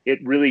 It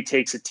really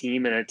takes a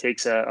team, and it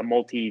takes a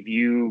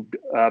multi-view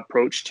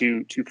approach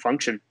to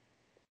function.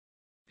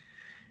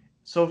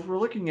 So if we're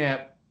looking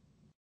at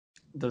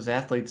those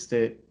athletes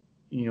that,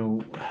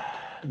 the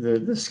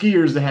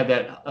skiers that have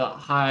that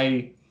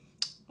high,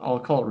 I'll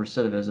call it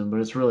recidivism, but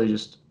it's really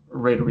just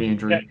rate of Yeah.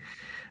 reentry.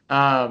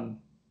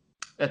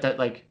 At that,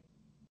 like,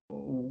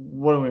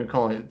 what do we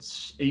call it?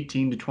 It's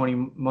 18 to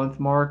 20 month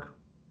mark.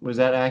 Was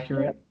that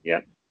accurate?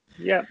 Yeah.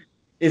 Yeah.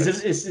 Is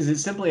it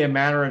simply a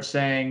matter of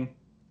saying,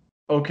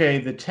 okay,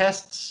 the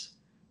tests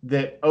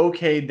that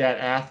okayed that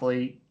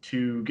athlete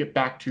to get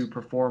back to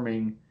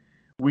performing,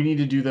 we need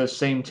to do those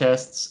same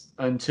tests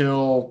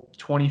until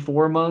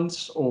 24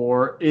 months?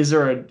 Or is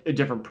there a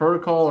different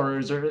protocol,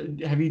 or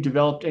have you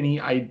developed any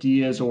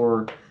ideas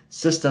or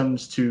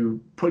systems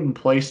to put in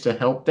place to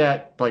help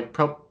that, like,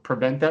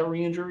 prevent that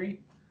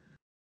re-injury?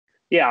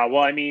 Yeah,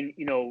 well, I mean,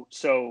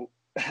 so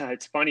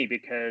it's funny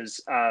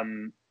because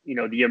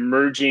the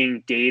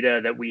emerging data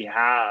that we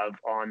have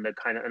on the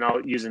kind of, and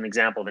I'll use an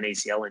example of an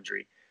ACL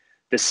injury.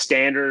 The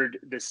standard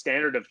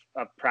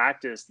of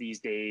practice these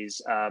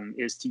days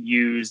is to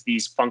use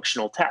these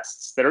functional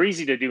tests that are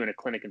easy to do in a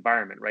clinic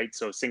environment, right?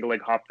 So single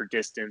leg hop for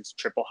distance,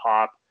 triple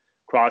hop,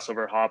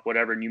 crossover hop,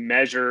 whatever, and you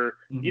measure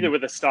either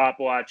with a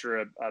stopwatch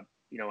or a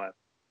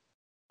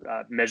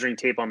measuring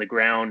tape on the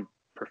ground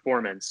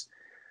performance.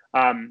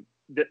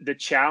 The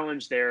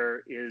challenge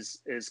there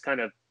is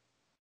kind of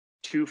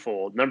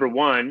twofold. Number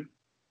one,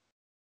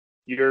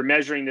 you're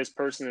measuring this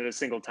person at a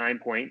single time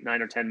point,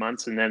 9 or 10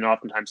 months, and then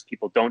oftentimes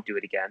people don't do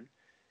it again.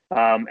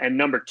 And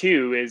number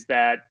two is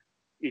that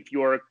if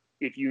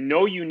you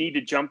know you need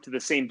to jump to the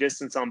same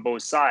distance on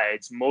both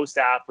sides, most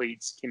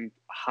athletes can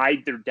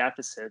hide their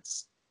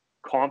deficits,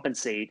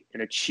 compensate,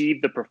 and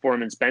achieve the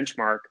performance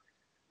benchmark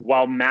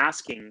while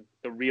masking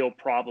the real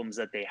problems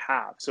that they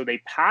have. So they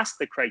pass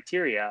the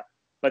criteria,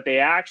 but they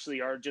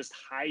actually are just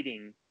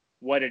hiding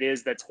what it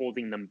is that's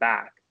holding them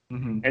back.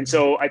 And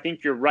so I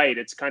think you're right.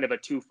 It's kind of a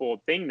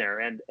twofold thing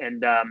there. And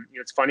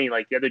it's funny.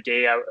 Like the other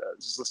day, I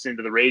was listening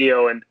to the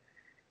radio, and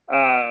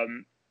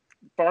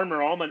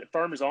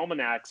farmers'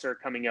 almanacs are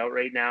coming out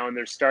right now, and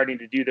they're starting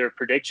to do their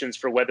predictions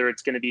for whether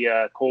it's going to be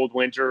a cold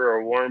winter or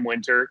a warm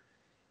winter.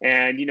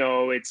 And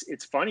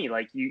it's funny.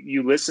 Like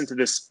you listen to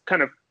this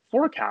kind of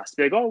forecast,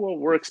 be like, oh well,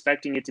 we're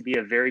expecting it to be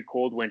a very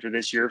cold winter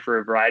this year for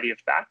a variety of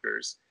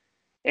factors.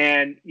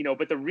 And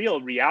but the real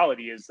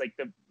reality is like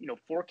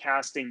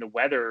forecasting the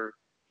weather.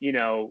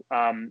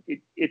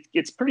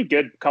 It's pretty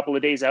good a couple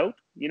of days out,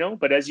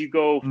 but as you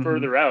go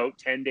further out,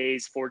 10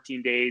 days,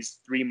 14 days,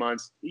 3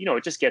 months,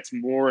 it just gets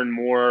more and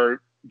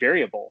more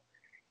variable.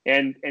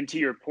 And to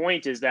your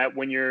point is that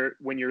when you're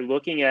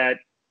looking at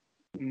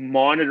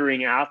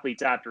monitoring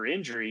athletes after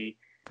injury,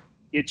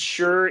 it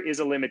sure is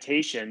a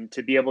limitation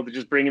to be able to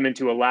just bring them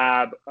into a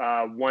lab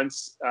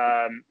once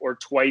or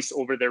twice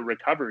over their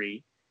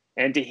recovery,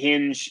 and to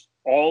hinge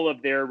all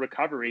of their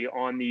recovery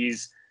on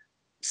these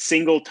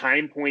single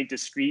time point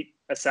discrete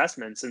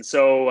assessments. And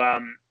so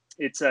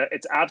it's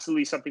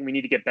absolutely something we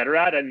need to get better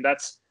at. And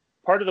that's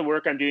part of the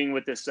work I'm doing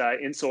with this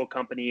insole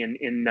company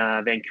in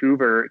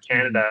Vancouver,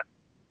 Canada,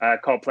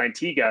 called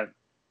Plantiga.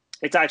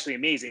 It's actually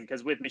amazing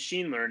because with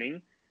machine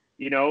learning,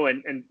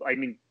 and I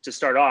mean, to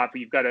start off,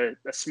 you've got a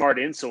smart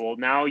insole.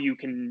 Now you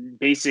can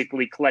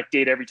basically collect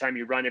data every time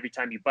you run, every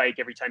time you bike,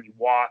 every time you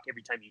walk,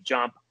 every time you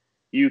jump.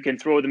 You can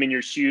throw them in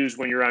your shoes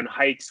when you're on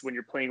hikes, when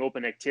you're playing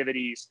open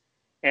activities.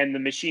 And the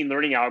machine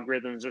learning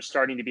algorithms are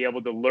starting to be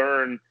able to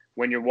learn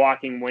when you're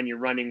walking, when you're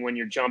running, when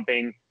you're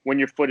jumping, when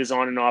your foot is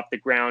on and off the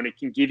ground. It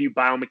can give you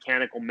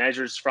biomechanical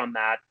measures from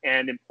that.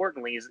 And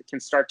importantly, is it can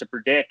start to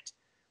predict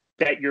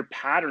that your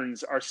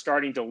patterns are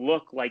starting to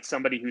look like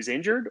somebody who's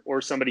injured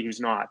or somebody who's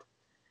not.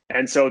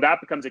 And so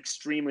that becomes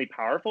extremely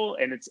powerful.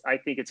 And I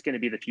think it's going to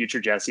be the future,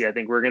 Jesse. I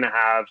think we're going to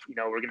have,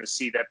 we're going to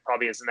see that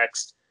probably as the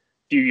next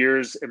few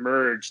years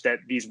emerge, that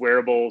these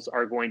wearables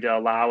are going to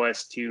allow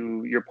us,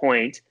 to your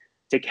point,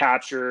 to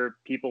capture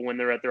people when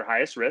they're at their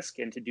highest risk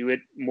and to do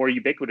it more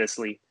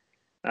ubiquitously.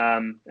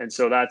 And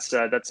so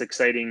that's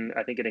exciting.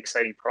 I think an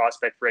exciting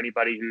prospect for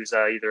anybody who's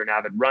either an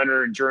avid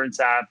runner, endurance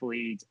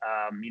athlete,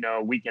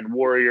 weekend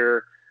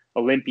warrior,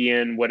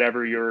 Olympian,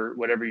 whatever your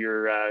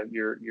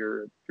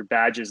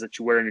badges that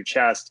you wear in your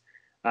chest.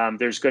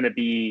 There's going to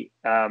be,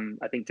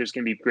 I think there's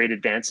going to be great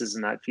advances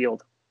in that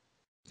field.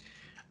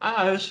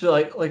 I just feel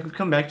like we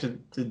come back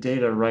to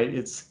data,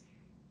 right?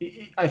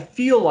 I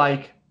feel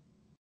like,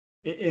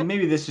 and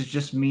maybe this is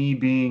just me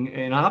being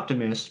an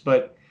optimist,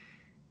 but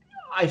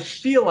I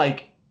feel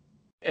like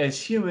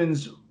as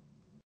humans,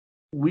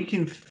 we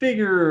can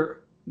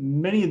figure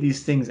many of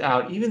these things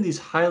out, even these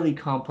highly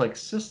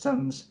complex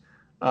systems,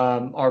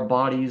 our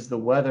bodies, the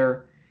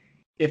weather,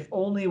 if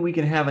only we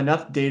can have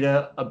enough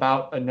data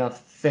about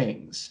enough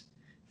things,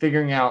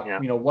 figuring out,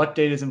 what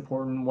data is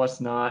important, what's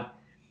not.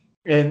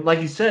 And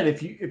like you said,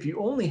 if you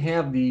only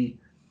have the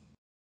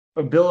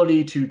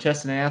ability to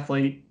test an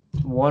athlete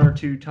one or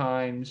two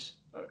times,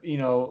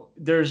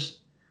 there's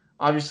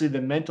obviously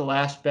the mental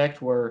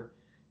aspect where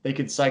they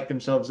could psych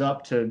themselves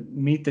up to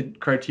meet the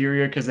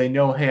criteria because they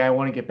know, hey, I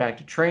want to get back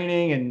to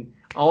training, and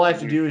all I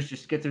have to do is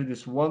just get through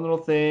this one little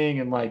thing,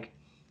 and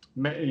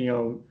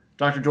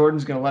Dr.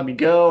 Jordan's going to let me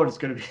go, and it's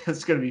going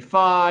to be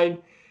fine.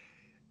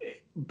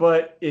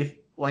 But if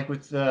like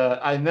with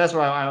and that's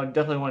why I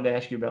definitely wanted to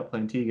ask you about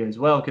Plantiga as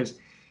well, because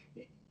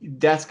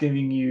that's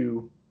giving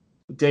you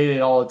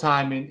data all the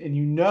time, and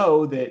you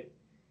know that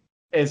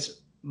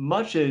as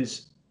much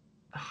as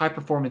high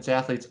performance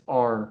athletes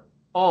are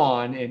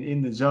on and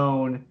in the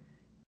zone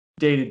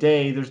day to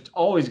day, there's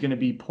always going to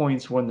be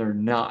points when they're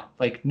not.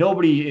 Like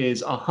nobody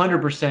is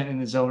 100% in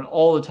the zone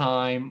all the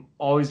time,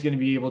 always going to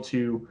be able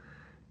to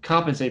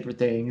compensate for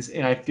things.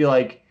 And I feel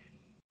like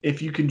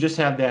if you can just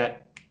have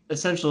that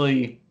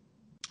essentially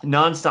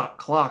nonstop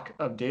clock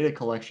of data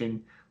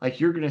collection, like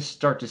you're going to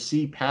start to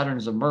see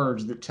patterns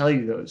emerge that tell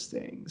you those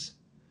things.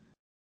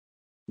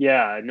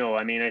 Yeah, no,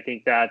 I mean, I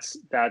think that's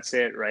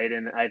it, right?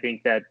 And I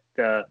think that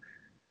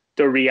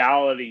the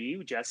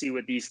reality, Jesse,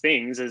 with these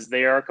things is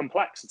they are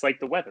complex. It's like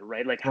the weather,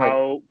 right? Like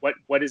Right.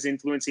 what is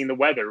influencing the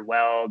weather?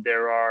 Well,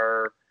 there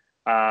are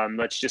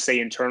let's just say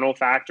internal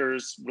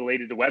factors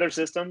related to weather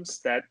systems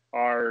that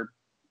are,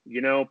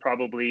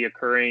 probably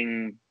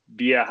occurring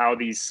via how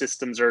these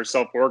systems are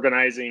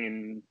self-organizing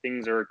and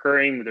things are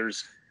occurring.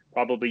 There's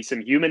probably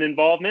some human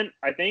involvement,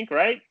 I think,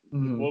 right?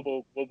 Mm-hmm.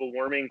 Global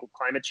warming,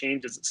 climate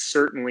change is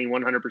certainly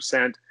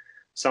 100%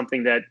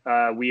 something that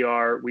we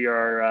are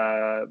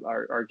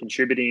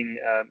contributing,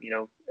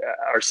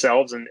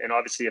 ourselves, and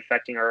obviously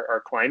affecting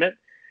our climate.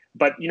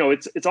 But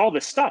it's all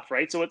this stuff,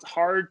 right? So it's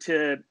hard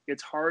to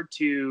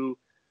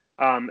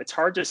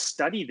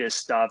study this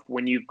stuff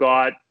when you've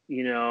got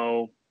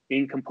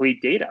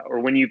incomplete data, or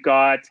when you've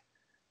got,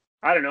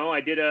 I don't know.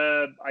 I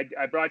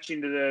brought you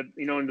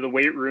into the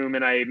weight room,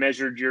 and I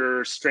measured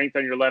your strength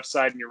on your left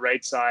side and your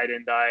right side,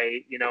 and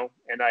I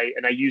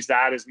use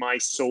that as my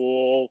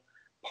sole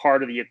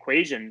part of the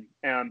equation.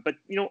 But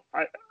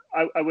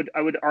I would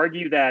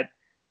argue that,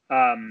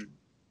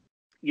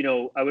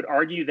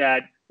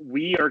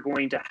 we are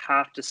going to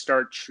have to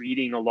start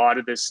treating a lot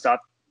of this stuff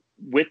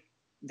with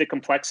the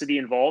complexity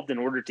involved in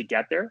order to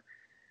get there.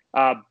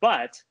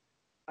 But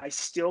I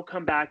still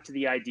come back to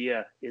the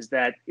idea is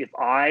that if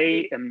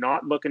I am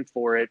not looking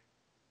for it,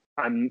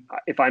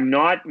 if I'm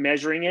not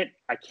measuring it,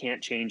 I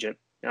can't change it.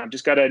 Now, I've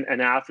just got an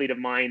athlete of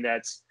mine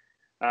that's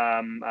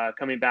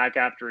coming back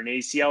after an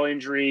ACL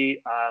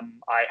injury.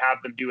 I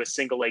have them do a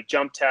single leg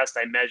jump test.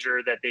 I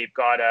measure that they've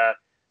got a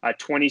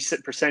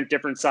 20%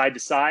 difference side to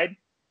side.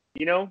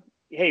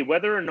 Hey,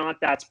 whether or not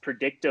that's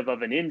predictive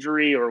of an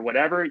injury or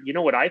whatever, you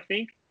know what I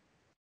think?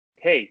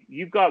 Hey,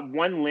 you've got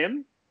one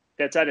limb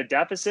that's at a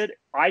deficit.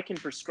 I can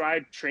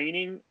prescribe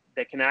training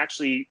that can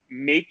actually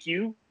make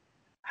you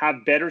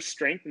have better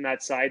strength in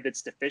that side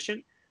that's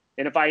deficient.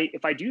 And if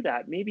I do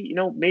that, maybe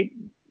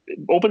it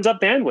opens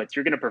up bandwidth.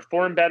 You're going to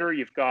perform better.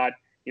 You've got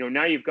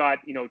now you've got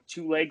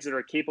two legs that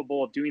are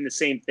capable of doing the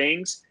same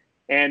things.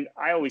 And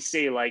I always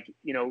say, like,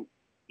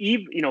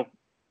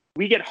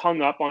 we get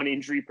hung up on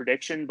injury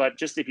prediction, but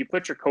just if you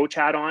put your coach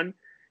hat on,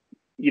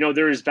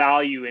 there is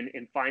value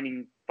in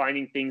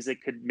finding things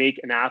that could make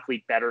an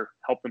athlete better,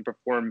 help them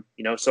perform.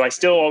 So I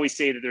still always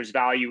say that there's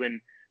value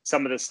in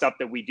some of the stuff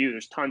that we do.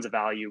 There's tons of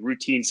value: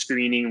 routine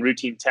screening,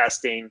 routine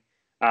testing.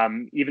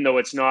 Even though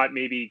it's not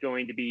maybe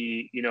going to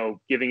be,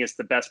 giving us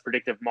the best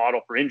predictive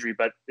model for injury,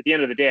 but at the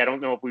end of the day, I don't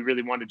know if we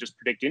really want to just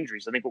predict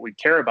injuries. I think what we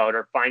care about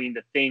are finding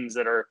the things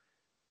that are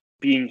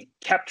being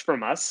kept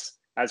from us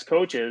as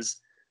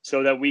coaches,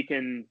 so that we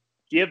can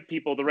give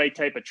people the right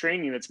type of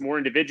training that's more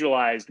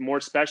individualized, more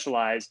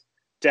specialized,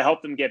 to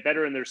help them get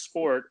better in their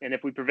sport. And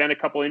if we prevent a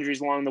couple injuries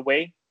along the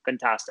way,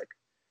 fantastic.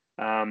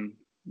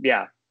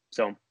 Yeah.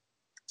 So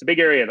it's a big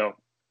area, though.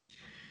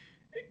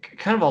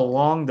 Kind of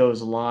along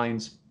those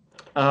lines,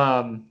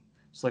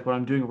 it's like when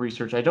I'm doing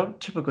research, I don't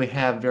typically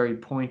have very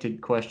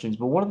pointed questions,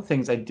 but one of the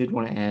things I did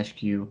want to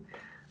ask you,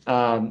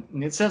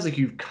 and it sounds like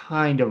you've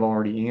kind of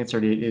already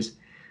answered it, is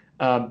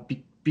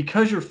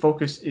because your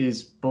focus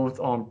is both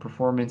on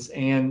performance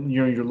and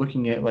you're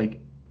looking at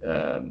like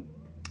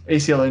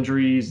ACL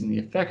injuries and the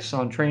effects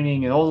on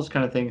training and all those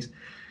kind of things,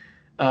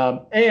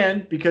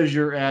 and because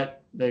you're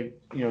at the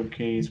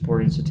Canadian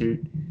Sport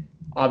Institute,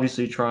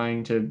 obviously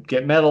trying to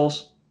get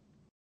medals.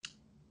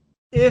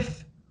 I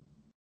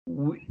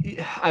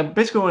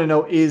basically want to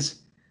know, is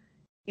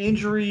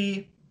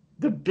injury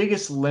the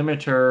biggest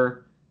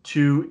limiter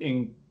to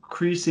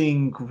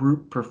increasing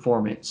group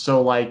performance?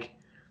 So, like,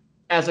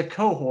 as a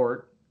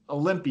cohort,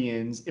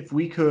 Olympians, if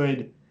we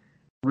could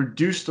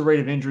reduce the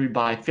rate of injury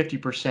by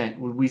 50%,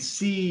 would we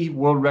see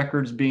world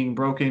records being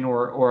broken,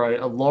 or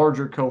a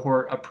larger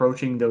cohort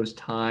approaching those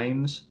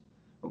times?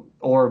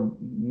 Or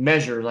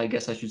measures, I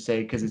guess I should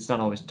say, because it's not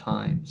always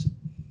times.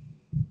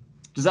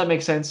 Does that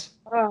make sense?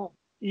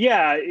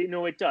 Yeah,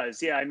 it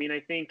does. Yeah, I mean, I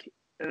think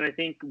I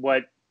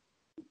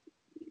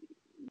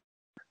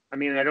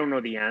don't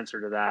know the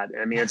answer to that.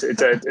 I mean, it's a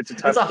It's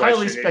tough a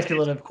highly question.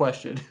 speculative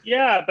question.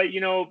 Yeah,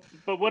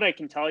 but what I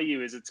can tell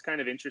you is it's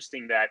kind of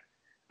interesting that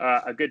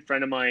a good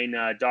friend of mine,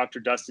 Dr.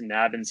 Dustin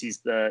Navins,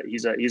 he's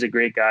a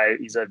great guy.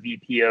 He's a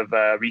VP of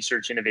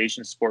Research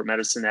Innovation Sport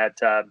Medicine at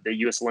the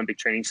U.S. Olympic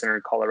Training Center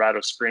in Colorado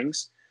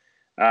Springs.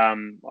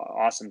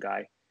 Awesome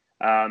guy.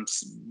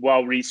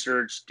 well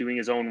researched, doing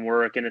his own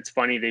work. And it's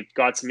funny, they've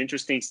got some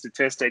interesting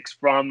statistics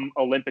from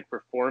Olympic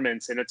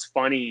performance. And it's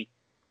funny,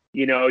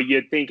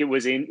 you'd think it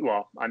was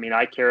well, I mean,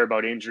 I care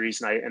about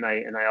injuries, and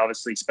I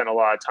obviously spent a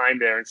lot of time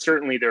there, and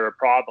certainly they're a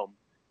problem.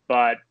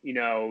 But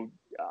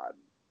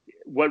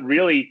what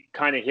really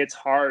kind of hits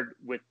hard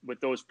with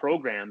those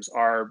programs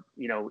are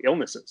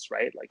illnesses,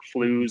 right? Like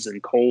flus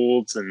and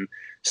colds and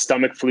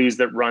stomach flus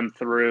that run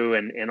through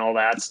and all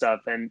that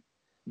stuff. And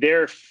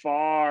they're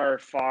far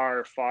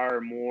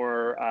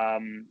more,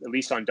 at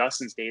least on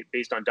Dustin's data,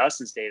 based on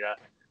Dustin's data,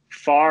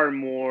 far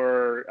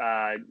more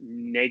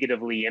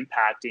negatively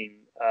impacting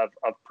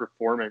of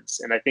performance.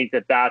 And I think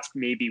that's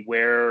maybe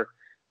where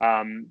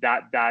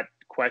that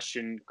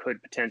question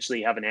could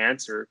potentially have an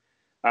answer.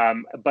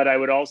 But I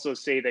would also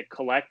say that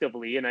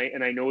collectively, and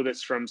I know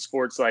this from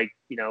sports like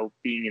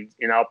being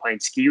in alpine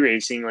ski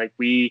racing, like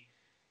we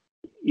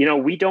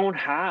don't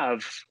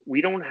have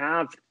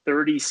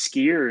 30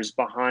 skiers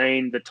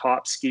behind the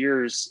top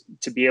skiers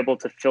to be able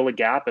to fill a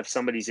gap if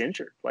somebody's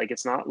injured. Like,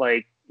 it's not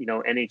like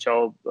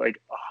NHL,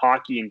 like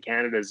hockey in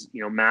Canada is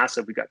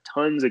massive. We've got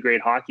tons of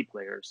great hockey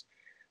players,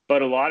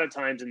 but a lot of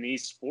times in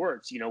these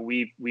sports,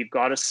 we've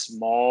got a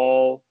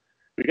small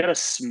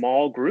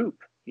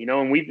group.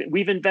 And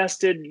we've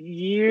invested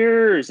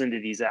years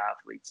into these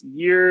athletes,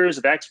 years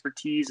of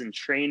expertise and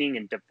training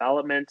and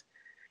development.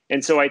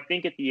 And so I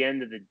think at the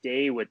end of the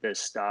day with this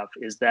stuff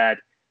is that,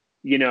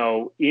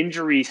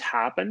 injuries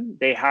happen.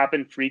 They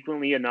happen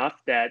frequently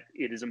enough that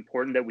it is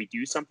important that we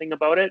do something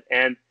about it.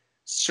 And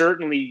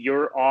certainly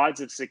your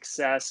odds of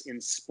success in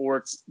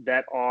sports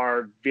that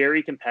are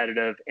very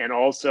competitive and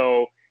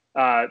also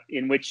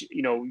in which,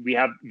 we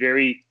have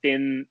very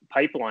thin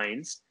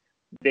pipelines,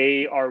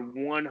 they are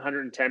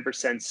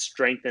 110%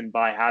 strengthened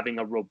by having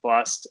a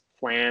robust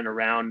plan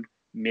around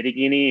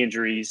mitigating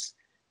injuries,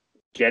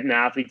 getting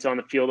athletes on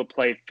the field of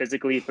play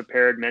physically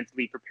prepared,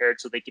 mentally prepared,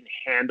 so they can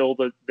handle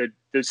the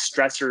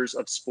stressors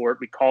of sport.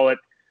 We call it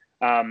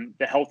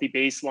the healthy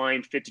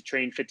baseline, fit to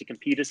train, fit to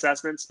compete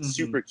assessments. Mm-hmm.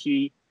 Super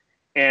key.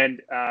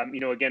 And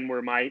again,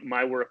 where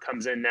my work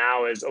comes in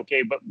now is,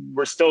 okay, but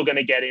we're still going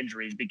to get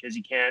injuries because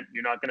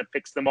you're not going to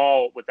fix them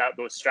all without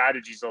those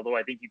strategies. Although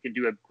I think you can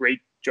do a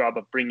great job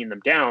of bringing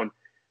them down.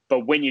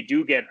 But when you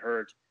do get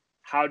hurt,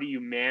 how do you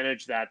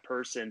manage that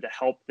person to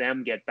help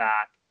them get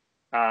back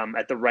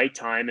at the right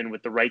time and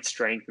with the right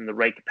strength and the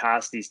right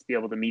capacities to be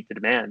able to meet the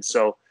demand?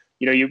 So,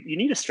 you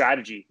need a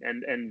strategy.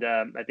 And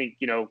I think,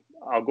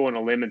 I'll go on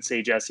a limb and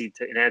say, Jesse,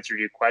 in answer to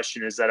your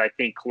question, is that I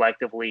think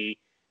collectively,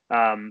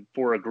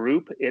 for a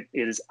group, it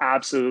is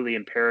absolutely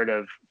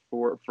imperative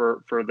for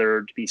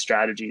there to be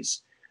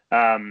strategies.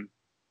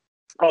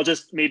 I'll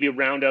just maybe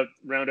round out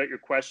your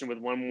question with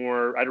one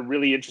more. I had a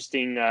really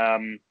interesting.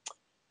 I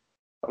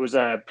was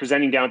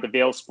presenting down at the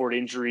Vail Sport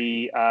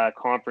Injury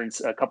Conference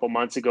a couple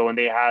months ago, and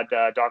they had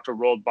Dr.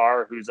 Roald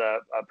Barr, who's a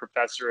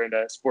professor and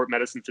a sport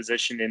medicine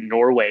physician in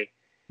Norway.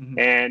 Mm-hmm.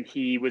 And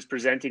he was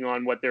presenting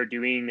on what they're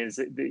doing.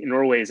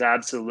 Norway is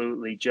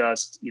absolutely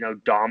just,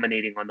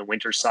 dominating on the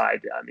winter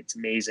side. It's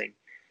amazing.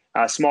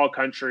 Small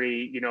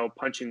country,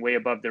 punching way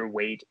above their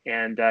weight.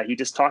 And he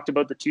just talked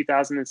about the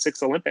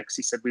 2006 Olympics.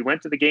 He said, we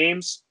went to the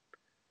games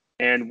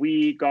and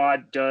we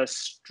got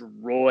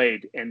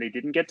destroyed. And they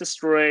didn't get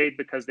destroyed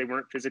because they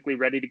weren't physically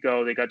ready to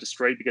go. They got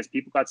destroyed because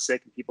people got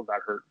sick and people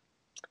got hurt.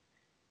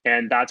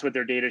 And that's what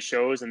their data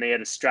shows. And they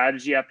had a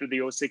strategy after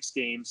the 06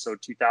 games. So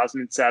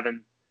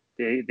 2007,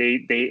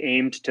 they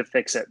aimed to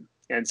fix it.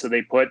 And so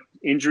they put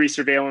injury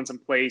surveillance in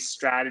place,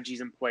 strategies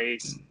in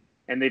place,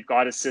 and they've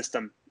got a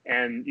system.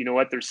 And you know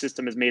what? Their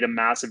system has made a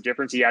massive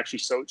difference. He actually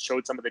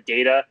showed some of the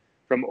data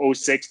from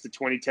 06 to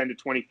 2010 to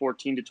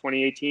 2014 to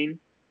 2018.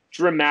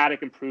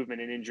 Dramatic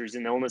improvement in injuries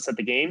and illness at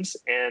the games.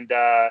 And,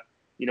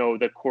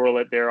 the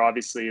correlate there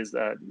obviously is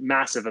a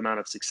massive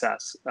amount of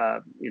success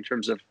in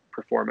terms of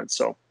performance.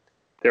 So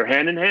they're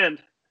hand in hand.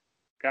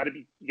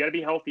 You got to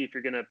be healthy if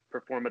you're going to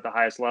perform at the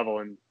highest level,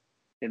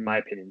 in my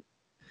opinion.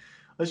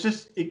 It's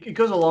just it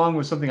goes along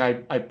with something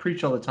I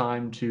preach all the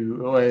time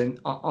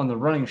on the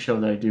running show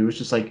that I do. It's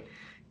just like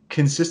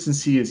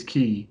consistency is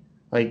key.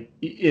 Like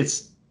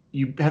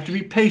you have to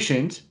be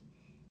patient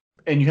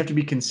and you have to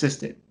be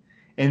consistent.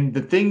 And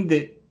the thing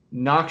that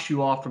knocks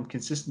you off from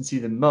consistency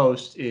the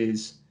most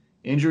is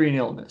injury and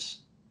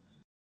illness.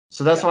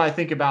 So that's why I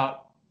think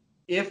about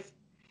if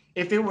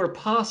it were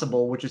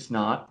possible, which it's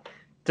not,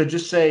 to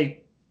just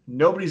say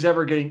nobody's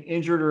ever getting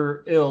injured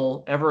or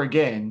ill ever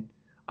again,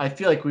 I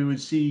feel like we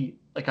would see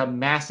like a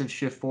massive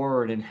shift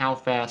forward in how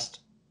fast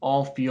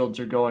all fields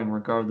are going,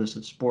 regardless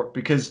of sport,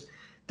 because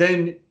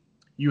then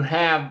you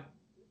have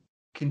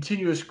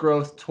continuous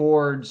growth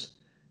towards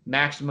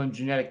maximum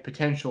genetic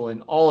potential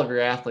in all of your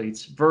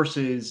athletes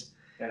versus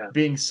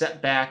being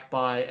set back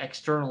by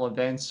external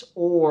events.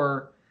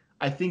 Or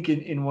I think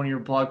in one of your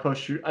blog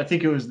posts, I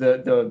think it was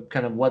the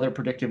kind of weather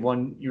predictive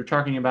one, you're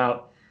talking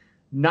about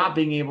not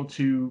being able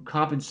to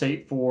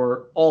compensate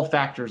for all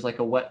factors like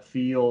a wet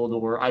field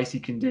or icy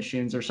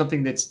conditions or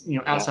something that's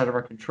outside of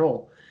our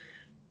control.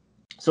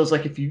 So it's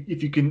like if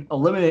you can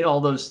eliminate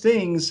all those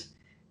things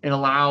and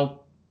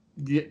allow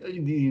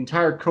the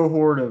entire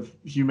cohort of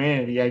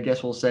humanity, I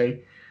guess we'll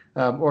say,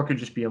 or it could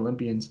just be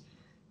Olympians,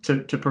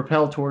 to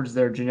propel towards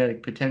their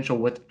genetic potential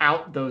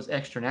without those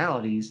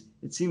externalities,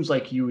 it seems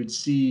like you would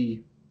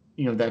see,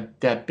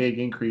 that big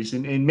increase.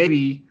 And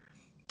maybe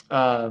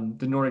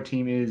the Nordic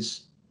team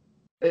is,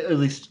 at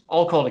least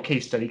I'll call it a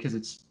case study because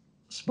it's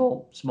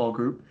small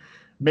group.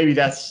 Maybe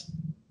that's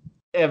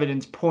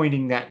evidence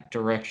pointing that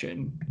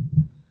direction.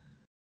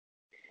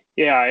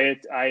 Yeah,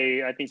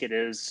 I think it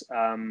is.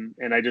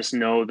 And I just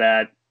know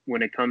that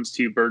when it comes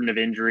to burden of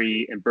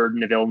injury and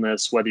burden of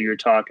illness, whether you're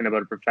talking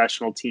about a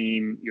professional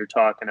team, you're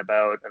talking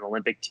about an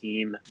Olympic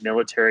team,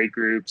 military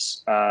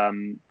groups,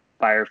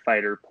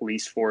 firefighter,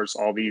 police force,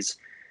 all these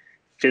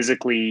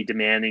physically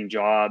demanding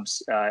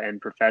jobs and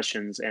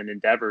professions and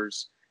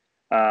endeavors.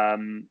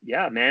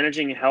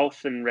 Managing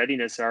health and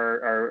readiness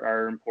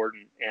are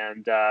important.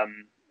 And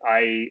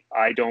I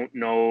don't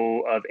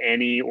know of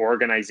any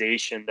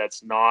organization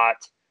that's not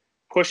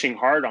pushing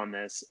hard on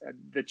this.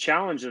 The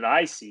challenge that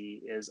I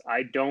see is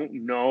I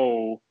don't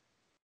know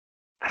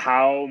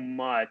how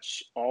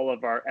much all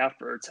of our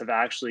efforts have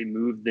actually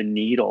moved the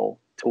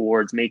needle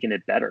towards making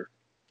it better.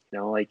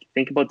 Like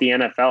think about the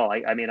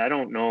NFL. I mean, I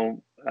don't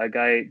know a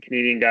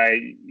Canadian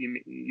guy.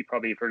 You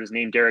probably have heard his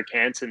name, Derek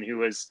Hansen,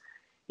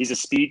 he's a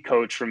speed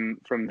coach from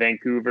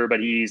Vancouver,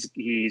 but he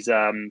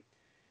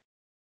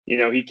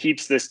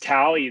keeps this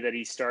tally that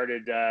he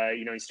started.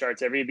 He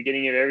starts every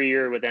beginning of every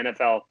year with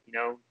NFL.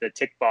 The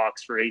tick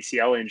box for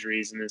ACL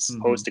injuries, and this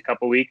post a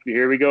couple weeks.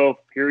 Here we go,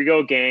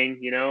 gang.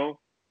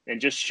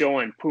 And just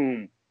showing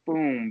boom,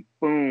 boom,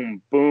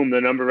 boom, boom, the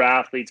number of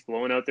athletes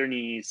blowing out their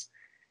knees,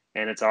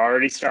 and it's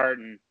already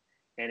starting.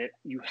 And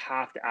you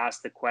have to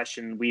ask the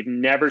question. We've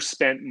never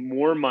spent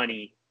more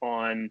money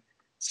on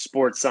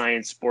sports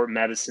science, sport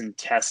medicine,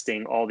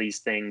 testing, all these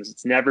things.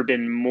 It's never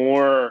been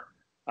more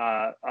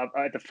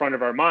at the front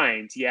of our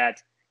minds,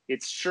 yet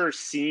it sure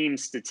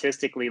seems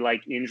statistically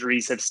like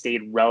injuries have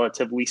stayed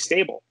relatively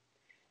stable.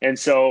 And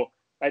so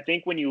I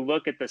think when you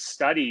look at the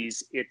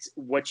studies, it's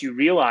what you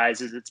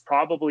realize is it's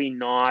probably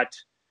not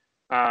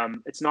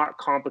it's not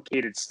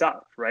complicated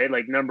stuff, right?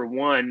 Like number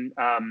one,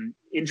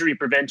 injury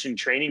prevention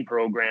training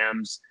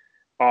programs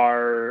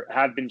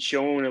have been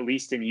shown, at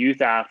least in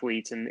youth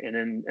athletes and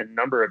in a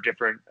number of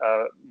different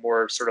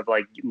more sort of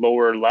like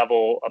lower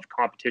level of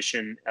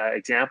competition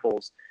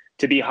examples,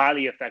 to be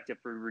highly effective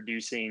for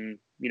reducing,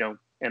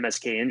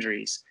 MSK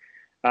injuries.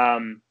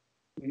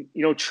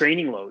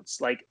 Training loads.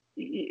 Like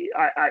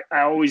I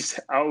always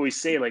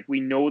say, like,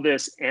 we know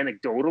this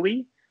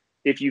anecdotally,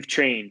 if you've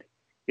trained,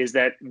 is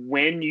that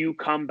when you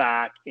come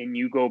back and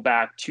you go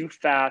back too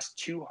fast,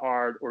 too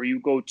hard, or you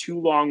go too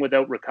long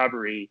without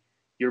recovery,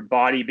 your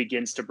body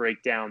begins to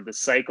break down. The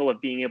cycle of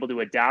being able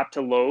to adapt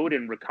to load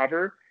and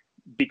recover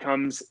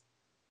becomes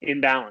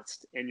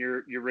imbalanced, and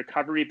your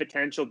recovery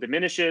potential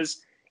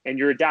diminishes and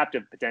your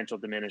adaptive potential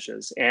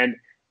diminishes. And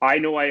I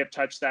know I have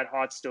touched that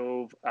hot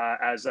stove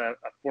as a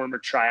former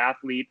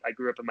triathlete. I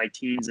grew up in my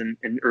teens and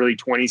early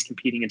 20s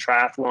competing in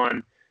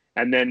triathlon,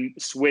 and then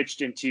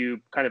switched into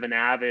kind of an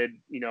avid,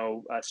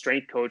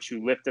 strength coach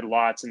who lifted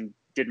lots and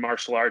did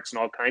martial arts and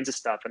all kinds of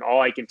stuff. And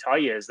all I can tell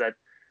you is that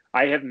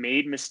I have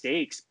made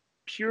mistakes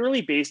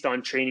purely based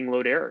on training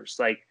load errors,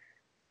 like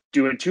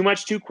doing too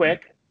much too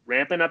quick,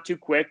 ramping up too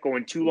quick,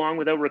 going too long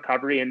without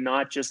recovery, and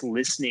not just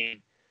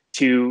listening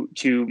to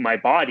my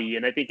body.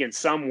 And I think in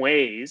some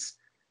ways,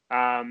 we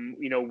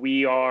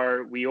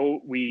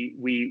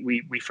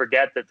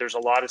forget that there's a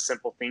lot of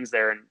simple things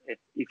there. And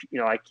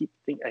I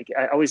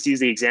always use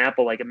the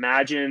example, like,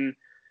 imagine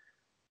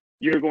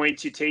you're going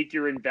to take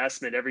your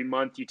investment every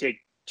month. You take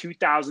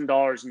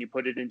 $2,000 and you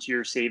put it into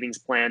your savings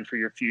plan for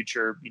your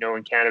future.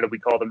 In Canada, we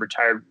call them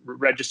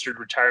registered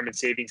retirement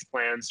savings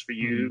plans. For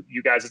you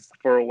guys, it's the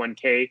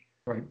 401k.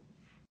 Right.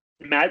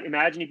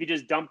 Imagine if you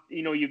just dump,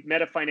 you've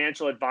met a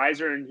financial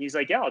advisor and he's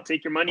like, yeah, I'll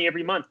take your money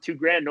every month,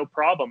 $2,000, no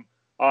problem.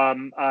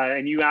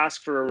 And you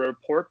ask for a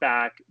report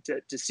back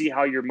to see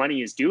how your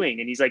money is doing.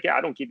 And he's like, yeah,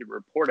 I don't give you a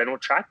report. I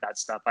don't track that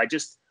stuff. I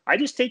just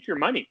take your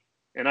money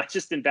and I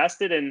just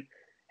invest it. And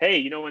hey,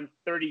 in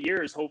 30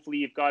 years, hopefully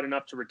you've got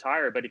enough to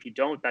retire. But if you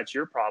don't, that's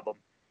your problem.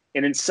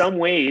 And in some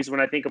ways, when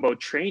I think about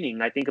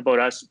training, I think about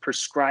us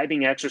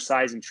prescribing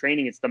exercise and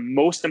training. It's the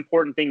most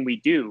important thing we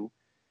do.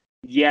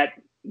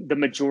 Yet the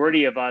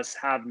majority of us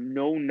have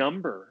no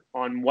number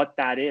on what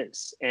that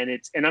is. And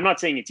I'm not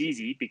saying it's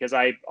easy, because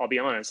I'll be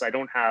honest, I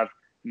don't have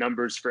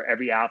numbers for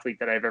every athlete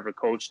that I've ever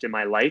coached in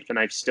my life. And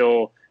I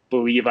still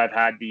believe I've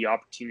had the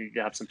opportunity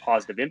to have some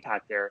positive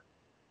impact there.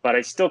 But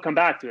I still come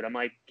back to it. I'm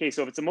like, okay,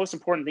 so if it's the most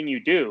important thing you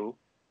do,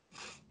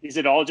 is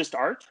it all just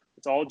art?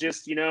 It's all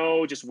just,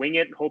 just wing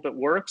it and hope it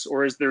works?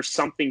 Or is there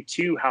something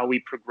to how we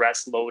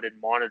progress, load, and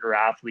monitor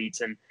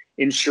athletes and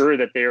ensure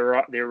that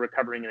they're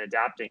recovering and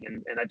adapting?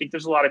 And I think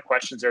there's a lot of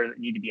questions there that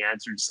need to be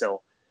answered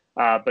still.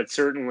 But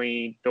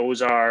certainly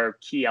those are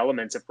key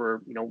elements if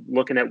we're,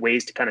 looking at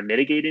ways to kind of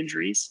mitigate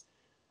injuries.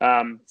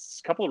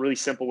 It's a couple of really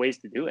simple ways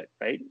to do it,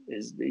 right?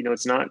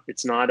 It's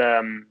not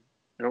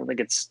I don't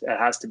think it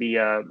has to be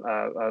a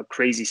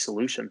crazy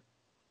solution.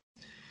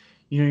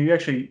 You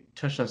actually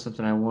touched on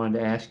something I wanted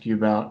to ask you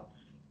about.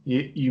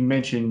 You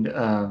mentioned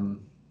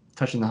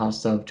touching the hot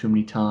stove too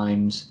many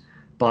times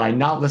by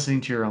not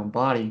listening to your own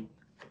body.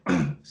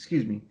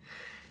 Excuse me.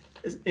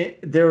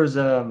 There was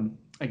a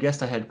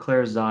guest I had,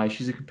 Claire Zai.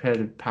 She's a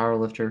competitive power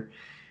lifter,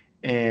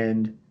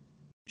 and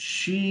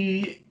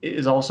she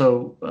is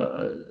also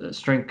a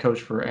strength coach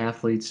for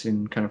athletes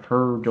in kind of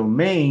her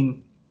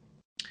domain.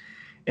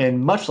 And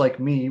much like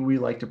me, we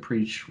like to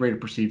preach rate of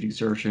perceived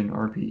exertion,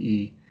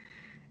 RPE.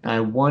 And I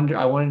wanted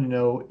to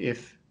know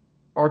if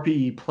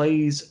RPE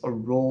plays a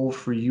role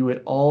for you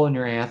at all in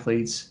your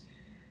athletes,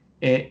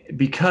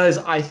 because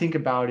I think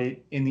about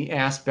it in the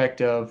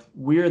aspect of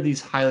we're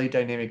these highly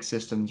dynamic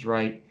systems,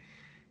 right?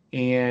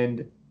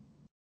 And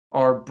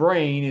our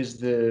brain is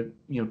the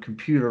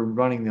computer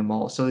running them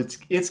all. So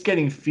it's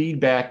getting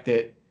feedback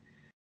that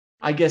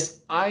I guess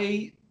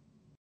I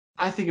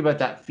think about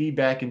that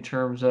feedback in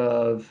terms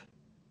of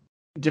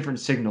different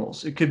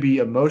signals. It could be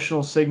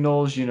emotional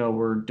signals,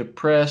 we're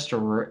depressed or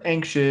we're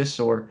anxious,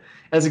 or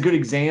as a good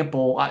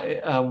example,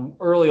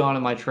 early on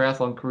in my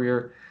triathlon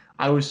career,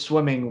 I was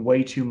swimming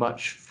way too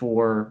much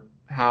for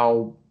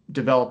how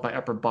developed my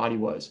upper body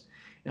was.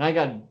 And I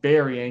got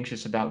very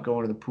anxious about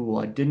going to the pool.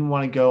 I didn't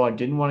want to go. I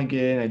didn't want to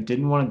get in. I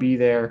didn't want to be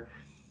there.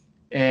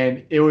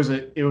 And it was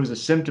a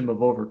symptom of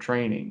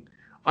overtraining.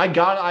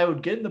 I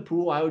would get in the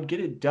pool. I would get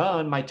it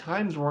done. My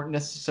times weren't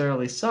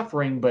necessarily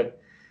suffering,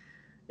 but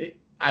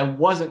I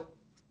wasn't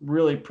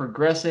really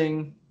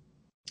progressing.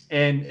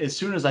 And as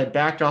soon as I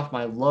backed off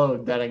my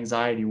load, that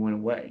anxiety went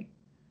away.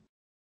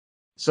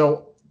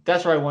 So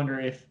that's where I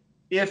wonder if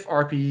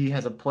RPE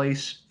has a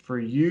place for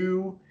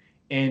you,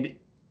 and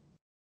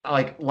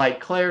like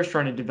Claire's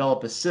trying to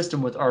develop a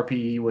system with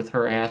RPE with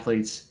her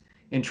athletes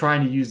and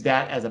trying to use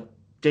that as a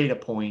data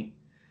point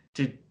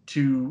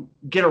to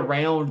get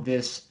around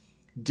this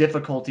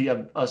difficulty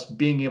of us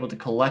being able to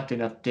collect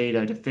enough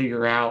data to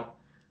figure out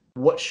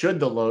what should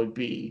the load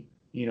be,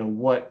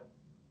 what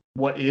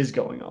is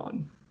going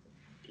on.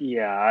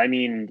 Yeah, I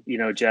mean,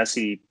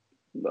 Jesse,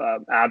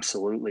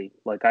 absolutely.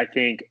 Like, I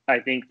think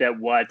that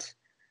what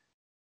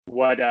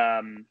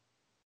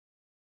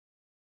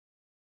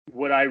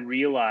what I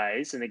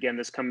realize, and again,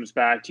 this comes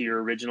back to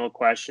your original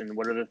question,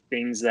 what are the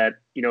things that,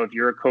 if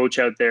you're a coach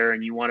out there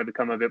and you want to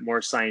become a bit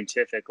more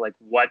scientific, like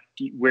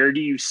where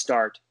do you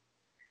start?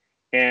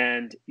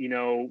 And,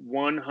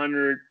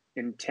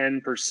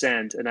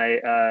 110%. And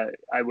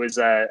I was,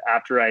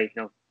 after I,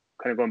 kind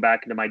of going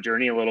back into my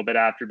journey a little bit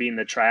after being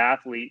the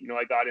triathlete,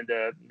 I got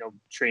into,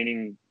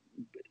 training,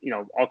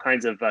 all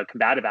kinds of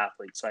combative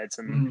athletes. So I had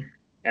some Mm-hmm.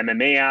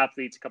 MMA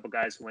athletes, a couple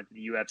guys who went to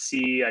the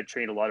UFC. I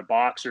trained a lot of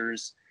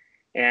boxers.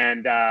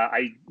 And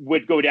I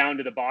would go down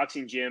to the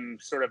boxing gym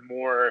sort of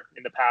more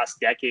in the past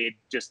decade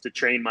just to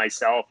train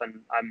myself. And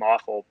I'm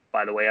awful,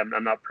 by the way. I'm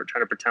not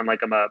trying to pretend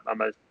like I'm a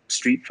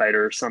street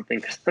fighter or something,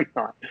 because I'm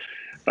not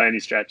by any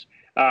stretch.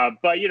 But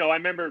I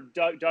remember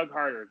Doug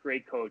Harder,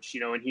 great coach.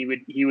 And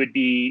he would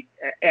be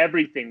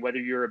everything, whether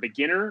you're a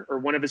beginner or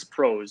one of his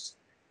pros,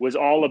 was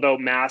all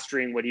about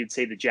mastering what he'd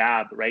say the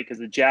jab, right? Because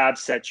the jab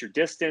sets your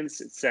distance,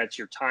 it sets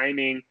your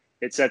timing,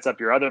 it sets up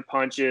your other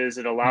punches,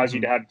 it allows you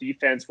Mm-hmm. to have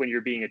defense when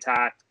you're being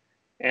attacked.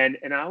 And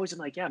I always am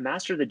like, yeah,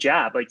 master the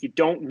jab. Like, you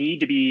don't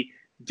need to be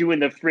doing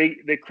the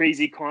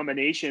crazy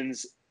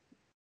combinations.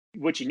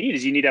 What you need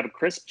is you need to have a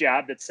crisp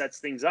jab that sets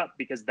things up,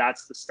 because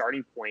that's the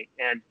starting point.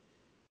 And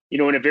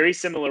in a very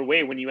similar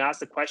way, when you ask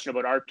the question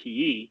about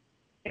RPE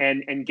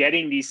and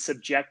getting these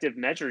subjective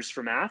measures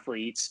from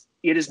athletes,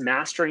 it is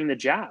mastering the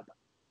jab.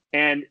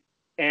 And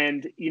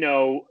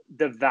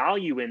the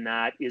value in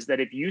that is that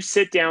if you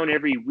sit down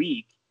every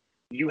week,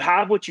 you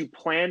have what you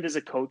planned as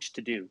a coach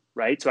to do,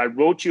 right? So I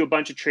wrote you a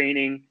bunch of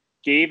training,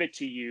 gave it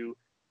to you.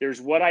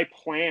 There's what I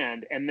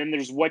planned, and then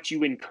there's what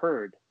you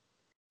incurred.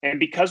 And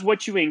because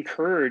what you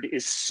incurred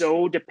is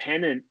so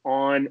dependent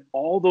on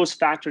all those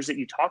factors that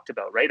you talked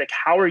about, right? Like,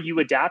 how are you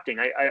adapting?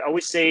 I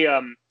always say,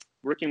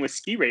 working with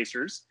ski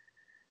racers,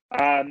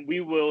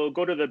 we will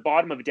go to the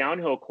bottom of a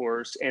downhill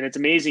course, and it's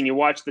amazing. You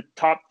watch the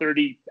top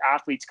 30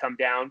 athletes come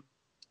down.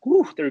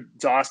 Whew, they're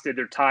exhausted,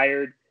 they're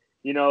tired.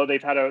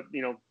 They've had a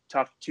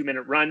tough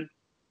 2-minute run,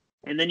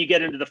 and then you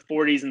get into the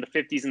 40s and the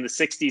 50s and the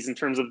 60s in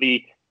terms of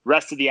the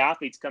rest of the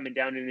athletes coming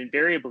down, and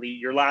invariably,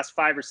 your last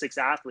 5 or 6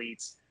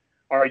 athletes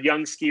are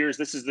young skiers.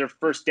 This is their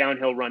first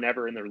downhill run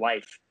ever in their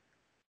life,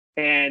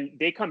 and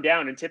they come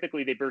down, and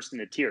typically they burst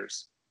into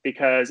tears,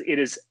 because it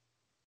is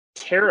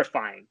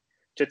terrifying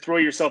to throw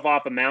yourself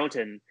off a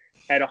mountain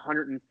at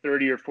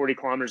 130 or 40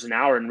 kilometers an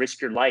hour and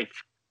risk your life,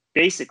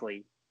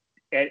 basically.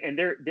 And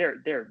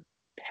they're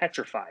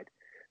petrified.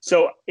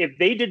 So if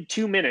they did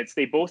 2 minutes,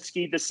 they both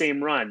skied the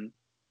same run,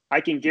 I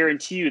can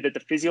guarantee you that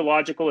the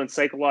physiological and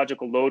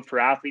psychological load for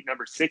athlete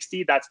number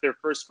 60, that's their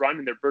first run,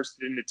 and they're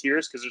bursted into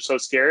tears because they're so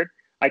scared.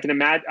 I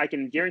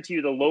can guarantee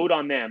you the load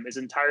on them is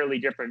entirely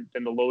different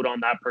than the load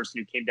on that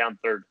person who came down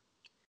third,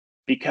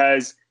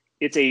 because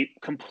it's a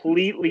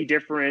completely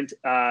different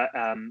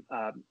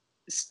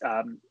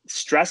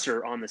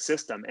stressor on the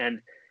system.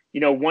 And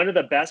one of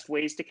the best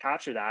ways to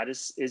capture that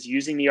is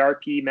using the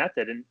RPE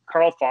method. And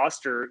Carl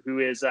Foster, who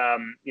is,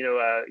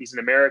 he's an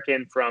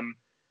American from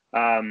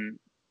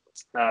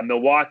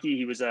Milwaukee.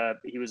 He was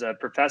a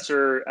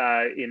professor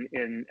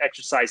in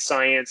exercise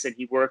science, and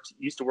he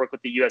used to work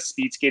with the U.S.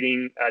 speed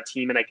skating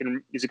team. And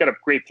he's got a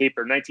great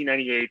paper,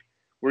 1998,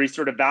 where he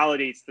sort of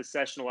validates the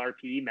sessional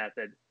RPE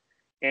method.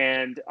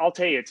 And I'll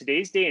tell you,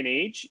 today's day and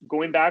age,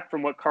 going back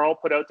from what Carl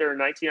put out there in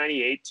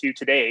 1998 to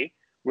today,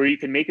 where you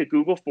can make a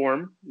Google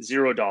form,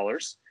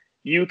 $0.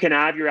 You can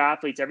have your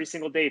athletes every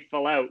single day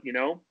fill out,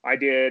 I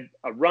did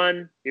a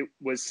run. It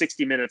was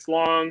 60 minutes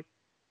long.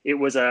 It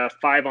was a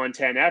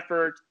 5-on-10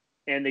 effort,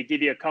 and they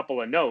give you a couple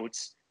of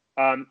notes.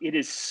 It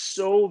is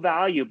so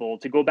valuable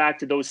to go back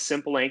to those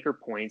simple anchor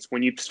points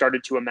when you've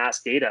started to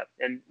amass data.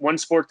 And one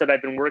sport that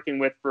I've been working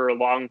with for a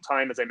long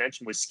time, as I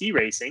mentioned, was ski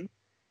racing.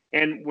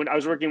 And when I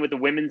was working with the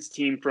women's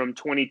team from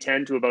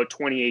 2010 to about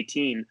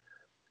 2018,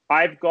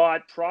 I've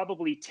got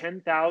probably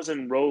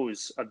 10,000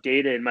 rows of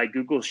data in my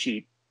Google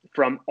sheet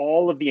from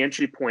all of the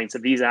entry points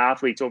of these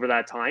athletes over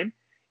that time.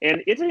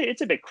 And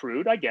it's a bit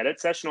crude. I get it.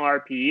 Sessional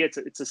RPE,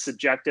 it's a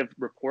subjective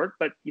report.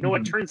 But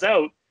what turns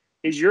out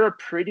is you're a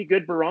pretty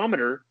good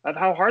barometer of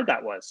how hard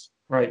that was.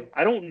 Right.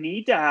 I don't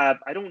need to have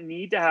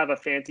a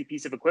fancy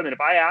piece of equipment.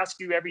 If I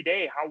ask you every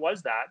day, how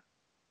was that?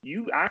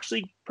 You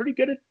actually pretty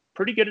good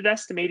at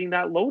estimating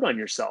that load on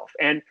yourself.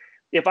 And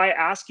if I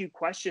ask you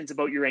questions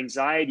about your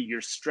anxiety,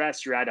 your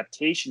stress, your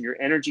adaptation, your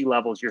energy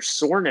levels, your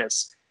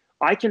soreness,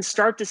 I can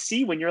start to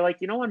see when you're like,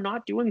 I'm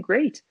not doing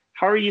great.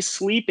 How are you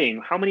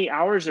sleeping? How many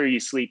hours are you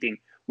sleeping?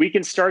 We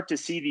can start to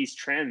see these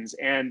trends.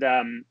 And,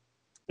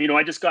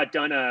 I just got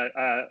done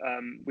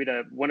with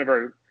one of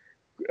our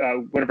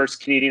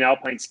Canadian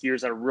alpine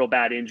skiers had a real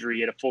bad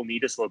injury at a full knee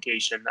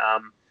dislocation.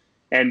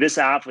 And this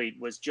athlete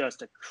was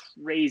just a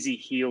crazy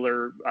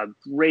healer, a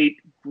great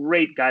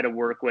guy to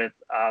work with.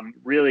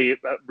 Really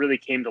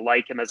came to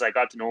like him as I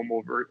got to know him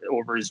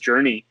over his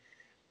journey.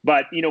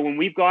 But, when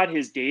we've got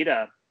his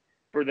data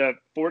for the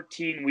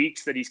 14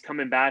 weeks that he's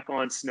coming back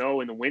on snow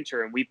in the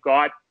winter, and we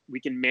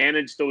can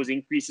manage those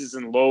increases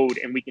in load,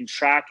 and we can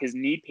track his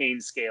knee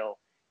pain scale,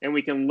 and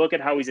we can look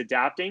at how he's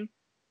adapting.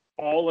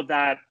 All of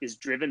that is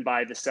driven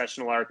by the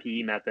sessional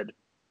RPE method.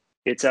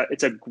 It's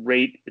a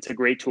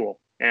great tool.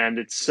 And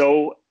it's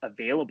so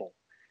available.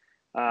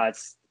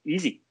 It's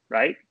easy,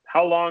 right?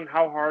 How long,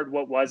 how hard,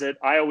 what was it?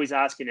 I always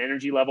ask an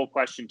energy level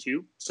question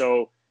too.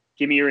 So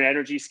give me your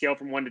energy scale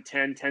from 1 to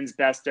 10. 10's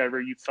best ever.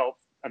 You felt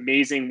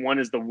amazing. 1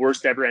 is the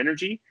worst ever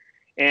energy.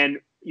 And,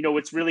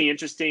 what's really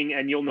interesting,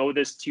 and you'll know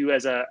this too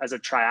as a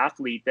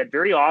triathlete, that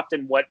very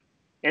often what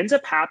ends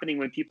up happening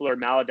when people are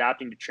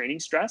maladapting to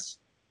training stress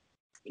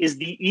is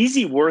the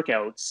easy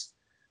workouts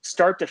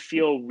start to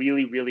feel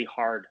really, really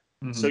hard.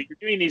 So you're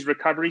doing these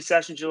recovery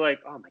sessions. You're like,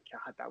 oh my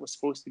God, that was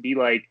supposed to be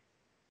like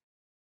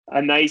a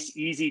nice,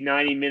 easy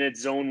 90-minute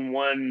zone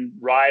 1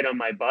 ride on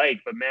my bike.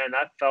 But man,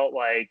 that felt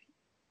like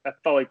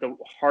the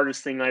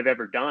hardest thing I've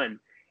ever done.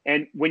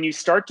 And when you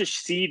start to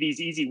see these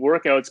easy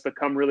workouts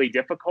become really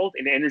difficult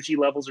and energy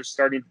levels are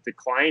starting to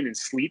decline and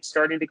sleep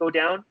starting to go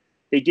down,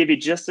 they give you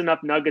just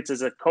enough nuggets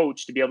as a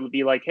coach to be able to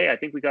be like, hey, I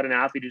think we got an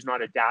athlete who's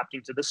not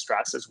adapting to the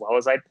stress as well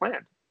as I'd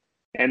planned.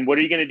 And what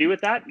are you going to do with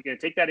that? You're going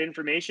to take that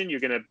information. You're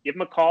going to give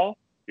them a call.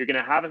 You're going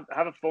to have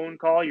a phone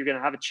call. You're going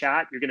to have a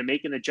chat. You're going to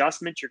make an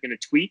adjustment. You're going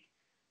to tweak,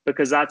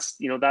 because that's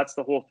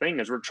the whole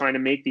thing, is we're trying to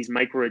make these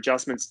micro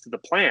adjustments to the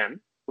plan,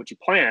 what you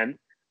planned,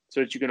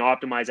 so that you can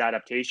optimize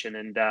adaptation.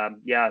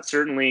 And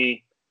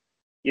certainly,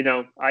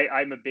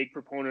 I'm a big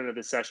proponent of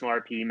the sessional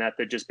RPE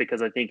method just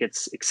because I think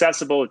it's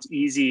accessible, it's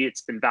easy,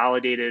 it's been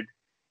validated.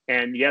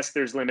 And yes,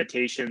 there's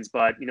limitations,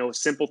 but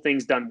simple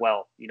things done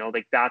well,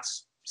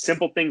 that's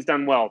simple things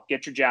done well.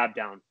 Get your jab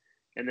down.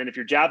 And then if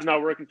your jab's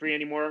not working for you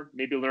anymore,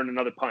 maybe learn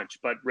another punch.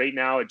 But right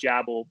now, a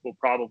jab will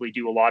probably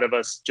do a lot of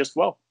us just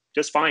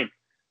fine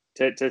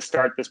to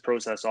start this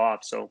process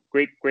off. So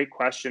great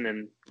question,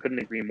 and couldn't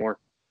agree more.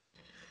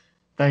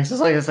 Thanks. It's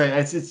like I say,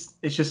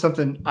 it's just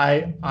something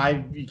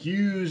I've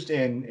used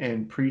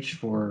and preached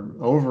for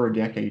over a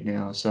decade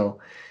now. So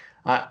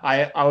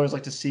I always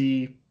like to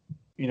see,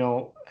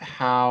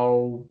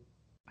 how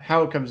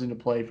it comes into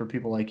play for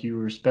people like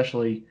you, or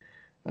especially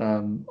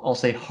I'll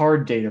say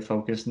hard data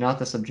focused, not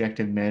the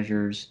subjective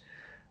measures,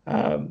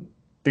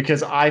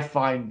 because I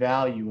find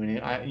value in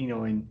it.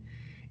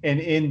 And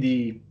in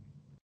the,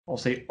 I'll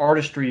say,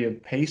 artistry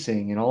of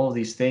pacing and all of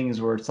these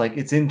things where it's like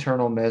it's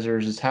internal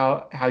measures, it's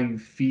how you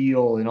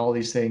feel and all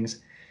these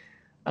things.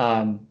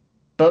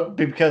 But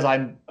because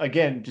I'm,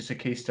 again, just a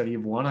case study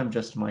of one, I'm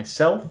just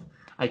myself.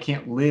 I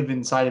can't live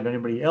inside of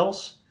anybody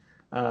else.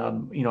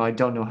 I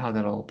don't know how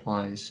that all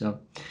applies. So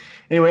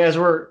anyway, as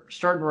we're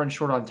starting to run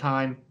short on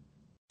time,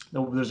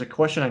 there's a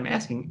question I'm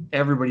asking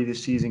everybody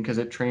this season because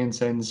it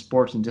transcends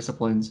sports and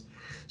disciplines.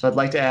 So I'd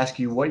like to ask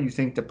you what you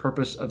think the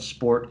purpose of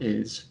sport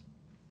is.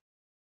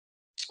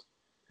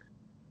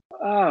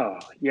 Oh,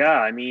 yeah.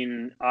 I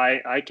mean,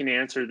 I can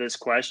answer this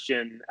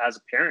question as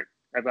a parent.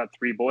 I've got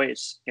 3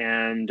 boys,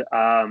 and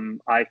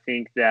I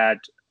think that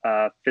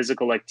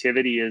physical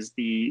activity is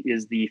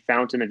the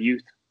fountain of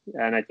youth.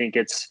 And I think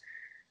it's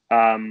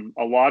a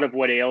lot of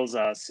what ails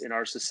us in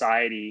our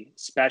society,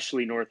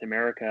 especially North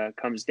America,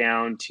 comes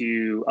down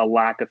to a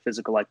lack of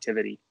physical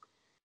activity.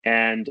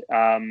 And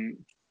from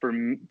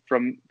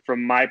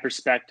my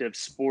perspective,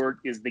 sport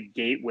is the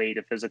gateway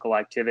to physical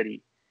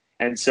activity.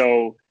 And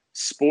so,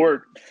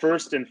 sport,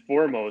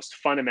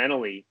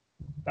 fundamentally,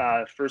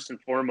 first and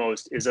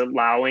foremost, is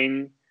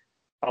allowing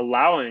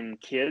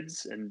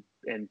kids and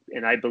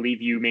I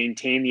believe you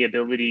maintain the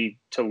ability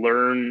to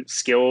learn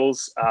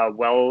skills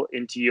well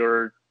into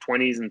your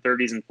 20s and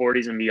 30s and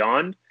 40s and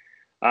beyond.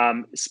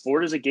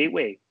 Sport is a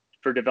gateway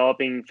for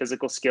developing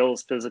physical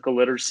skills, physical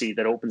literacy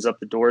that opens up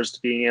the doors to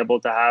being able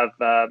to have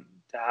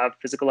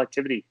physical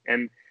activity.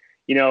 And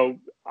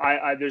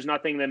I there's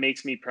nothing that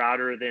makes me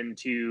prouder than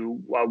to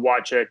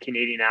watch a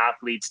Canadian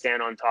athlete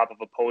stand on top of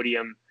a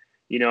podium,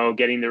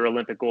 getting their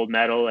Olympic gold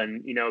medal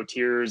and,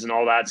 tears and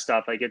all that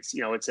stuff. Like it's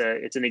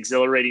an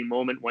exhilarating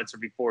moment once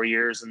every 4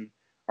 years, and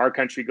our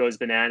country goes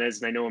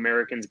bananas. And I know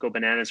Americans go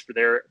bananas for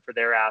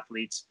their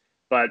athletes,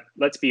 but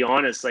let's be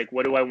honest, like,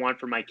 what do I want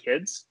for my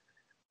kids?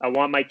 I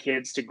want my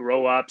kids to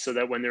grow up so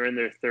that when they're in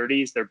their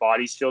 30s, their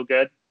bodies feel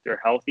good, they're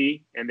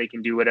healthy, and they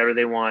can do whatever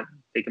they want.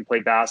 They can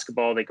play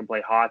basketball, they can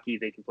play hockey,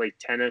 they can play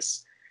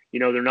tennis.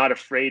 They're not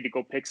afraid to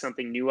go pick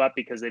something new up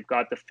because they've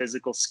got the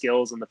physical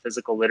skills and the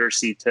physical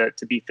literacy to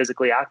be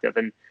physically active.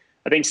 And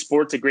I think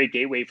sport's a great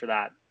gateway for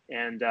that.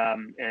 And I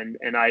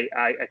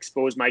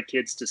expose my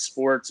kids to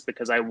sports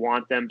because I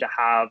want them to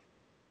have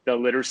the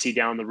literacy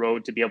down the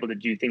road to be able to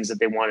do things that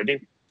they want to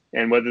do.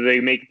 And whether they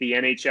make the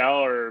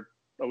NHL or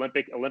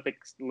Olympic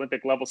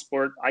level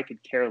sport, I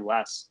could care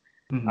less.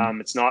 Mm-hmm.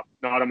 It's not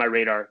on my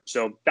radar.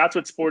 So that's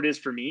what sport is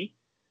for me.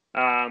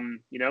 I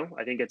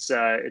think it's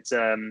a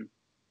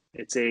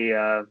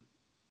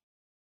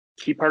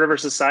key part of our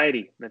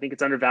society, and I think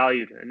it's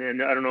undervalued.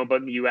 And I don't know about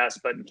in the U.S.,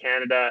 but in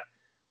Canada,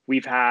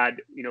 we've had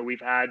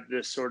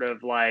this sort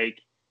of like,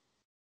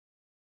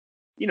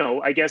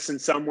 I guess in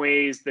some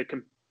ways the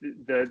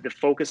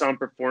focus on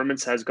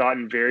performance has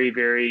gotten very,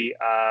 very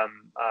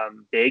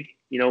big.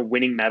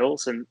 Winning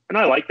medals, and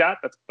I like that.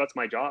 That's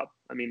my job.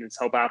 I mean, it's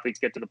help athletes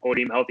get to the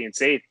podium healthy and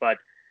safe. But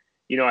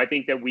I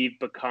think that we've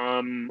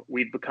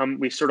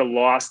sort of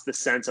lost the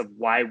sense of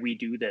why we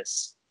do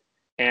this.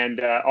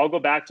 And I'll go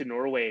back to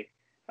Norway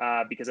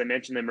because I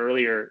mentioned them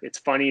earlier. It's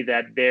funny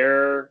that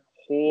their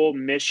whole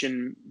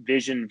mission,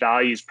 vision,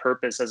 values,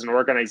 purpose as an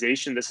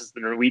organization. This is the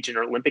Norwegian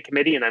Olympic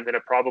Committee, and I'm going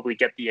to probably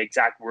get the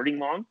exact wording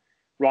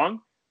wrong.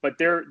 But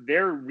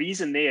their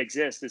reason they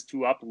exist is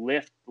to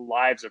uplift the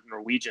lives of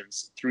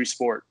Norwegians through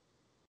sport.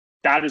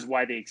 That is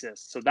why they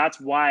exist. So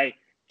that's why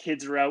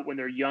kids are out when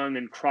they're young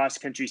and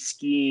cross-country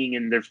skiing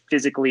and they're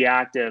physically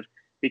active,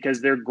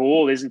 because their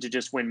goal isn't to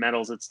just win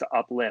medals, it's to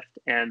uplift.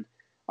 And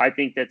I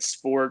think that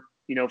sport,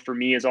 for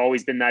me, has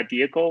always been that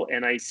vehicle.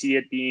 And I see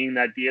it being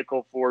that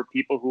vehicle for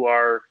people who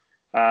are,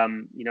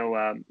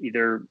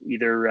 either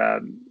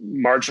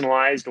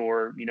marginalized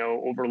or,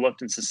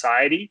 overlooked in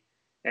society.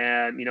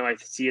 And, I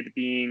see it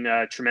being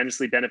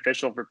tremendously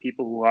beneficial for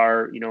people who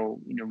are,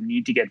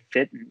 need to get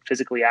fit and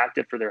physically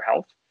active for their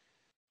health.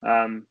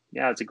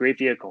 It's a great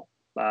vehicle.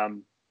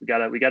 We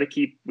gotta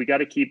keep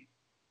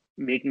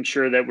making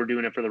sure that we're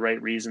doing it for the right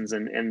reasons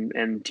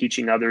and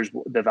teaching others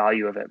the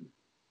value of it.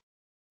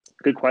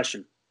 Good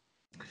question.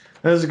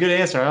 That was a good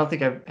answer. I don't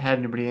think I've had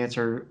anybody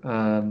answer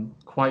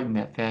quite in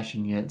that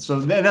fashion yet. So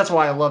that's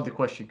why I love the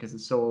question, because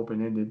it's so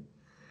open-ended.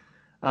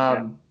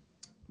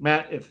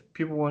 Matt, if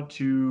people want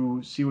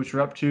to see what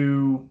you're up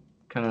to,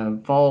 kind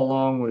of follow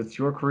along with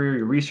your career,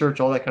 your research,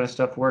 all that kind of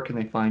stuff, where can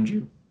they find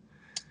you?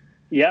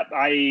 Yep,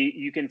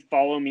 you can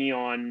follow me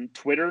on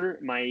Twitter.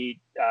 My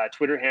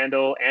Twitter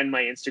handle and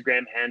my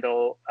Instagram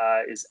handle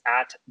is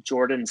at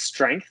Jordan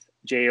Strength,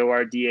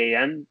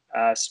 JORDAN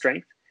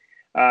Strength.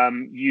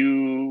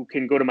 You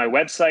can go to my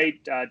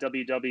website,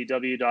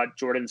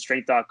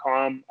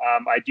 www.jordanstrength.com.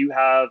 I do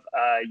have,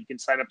 you can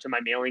sign up to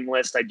my mailing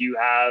list. I do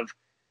have,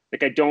 I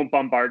don't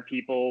bombard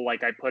people.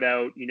 Like, I put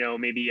out,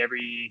 maybe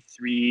every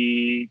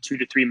 2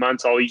 to 3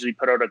 months, I'll usually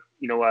put out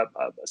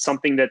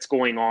something that's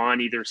going on,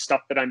 either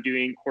stuff that I'm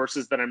doing,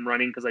 courses that I'm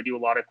running, because I do a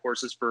lot of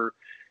courses for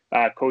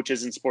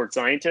coaches and sports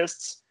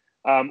scientists,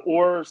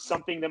 or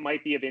something that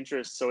might be of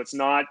interest. So it's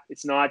not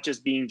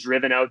just being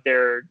driven out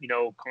there,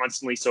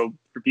 constantly. So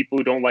for people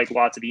who don't like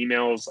lots of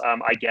emails,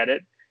 I get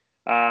it.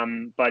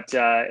 But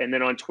and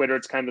then on Twitter,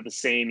 it's kind of the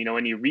same,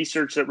 any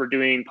research that we're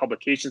doing,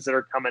 publications that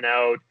are coming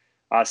out,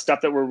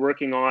 stuff that we're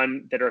working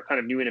on that are kind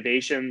of new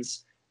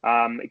innovations.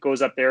 It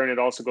goes up there, and it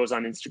also goes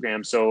on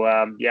Instagram. So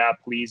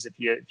please, if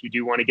you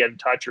do want to get in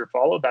touch or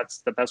follow, that's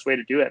the best way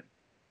to do it.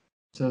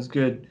 Sounds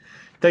good.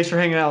 Thanks for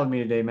hanging out with me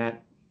today,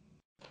 Matt.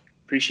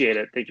 Appreciate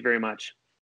it. Thank you very much.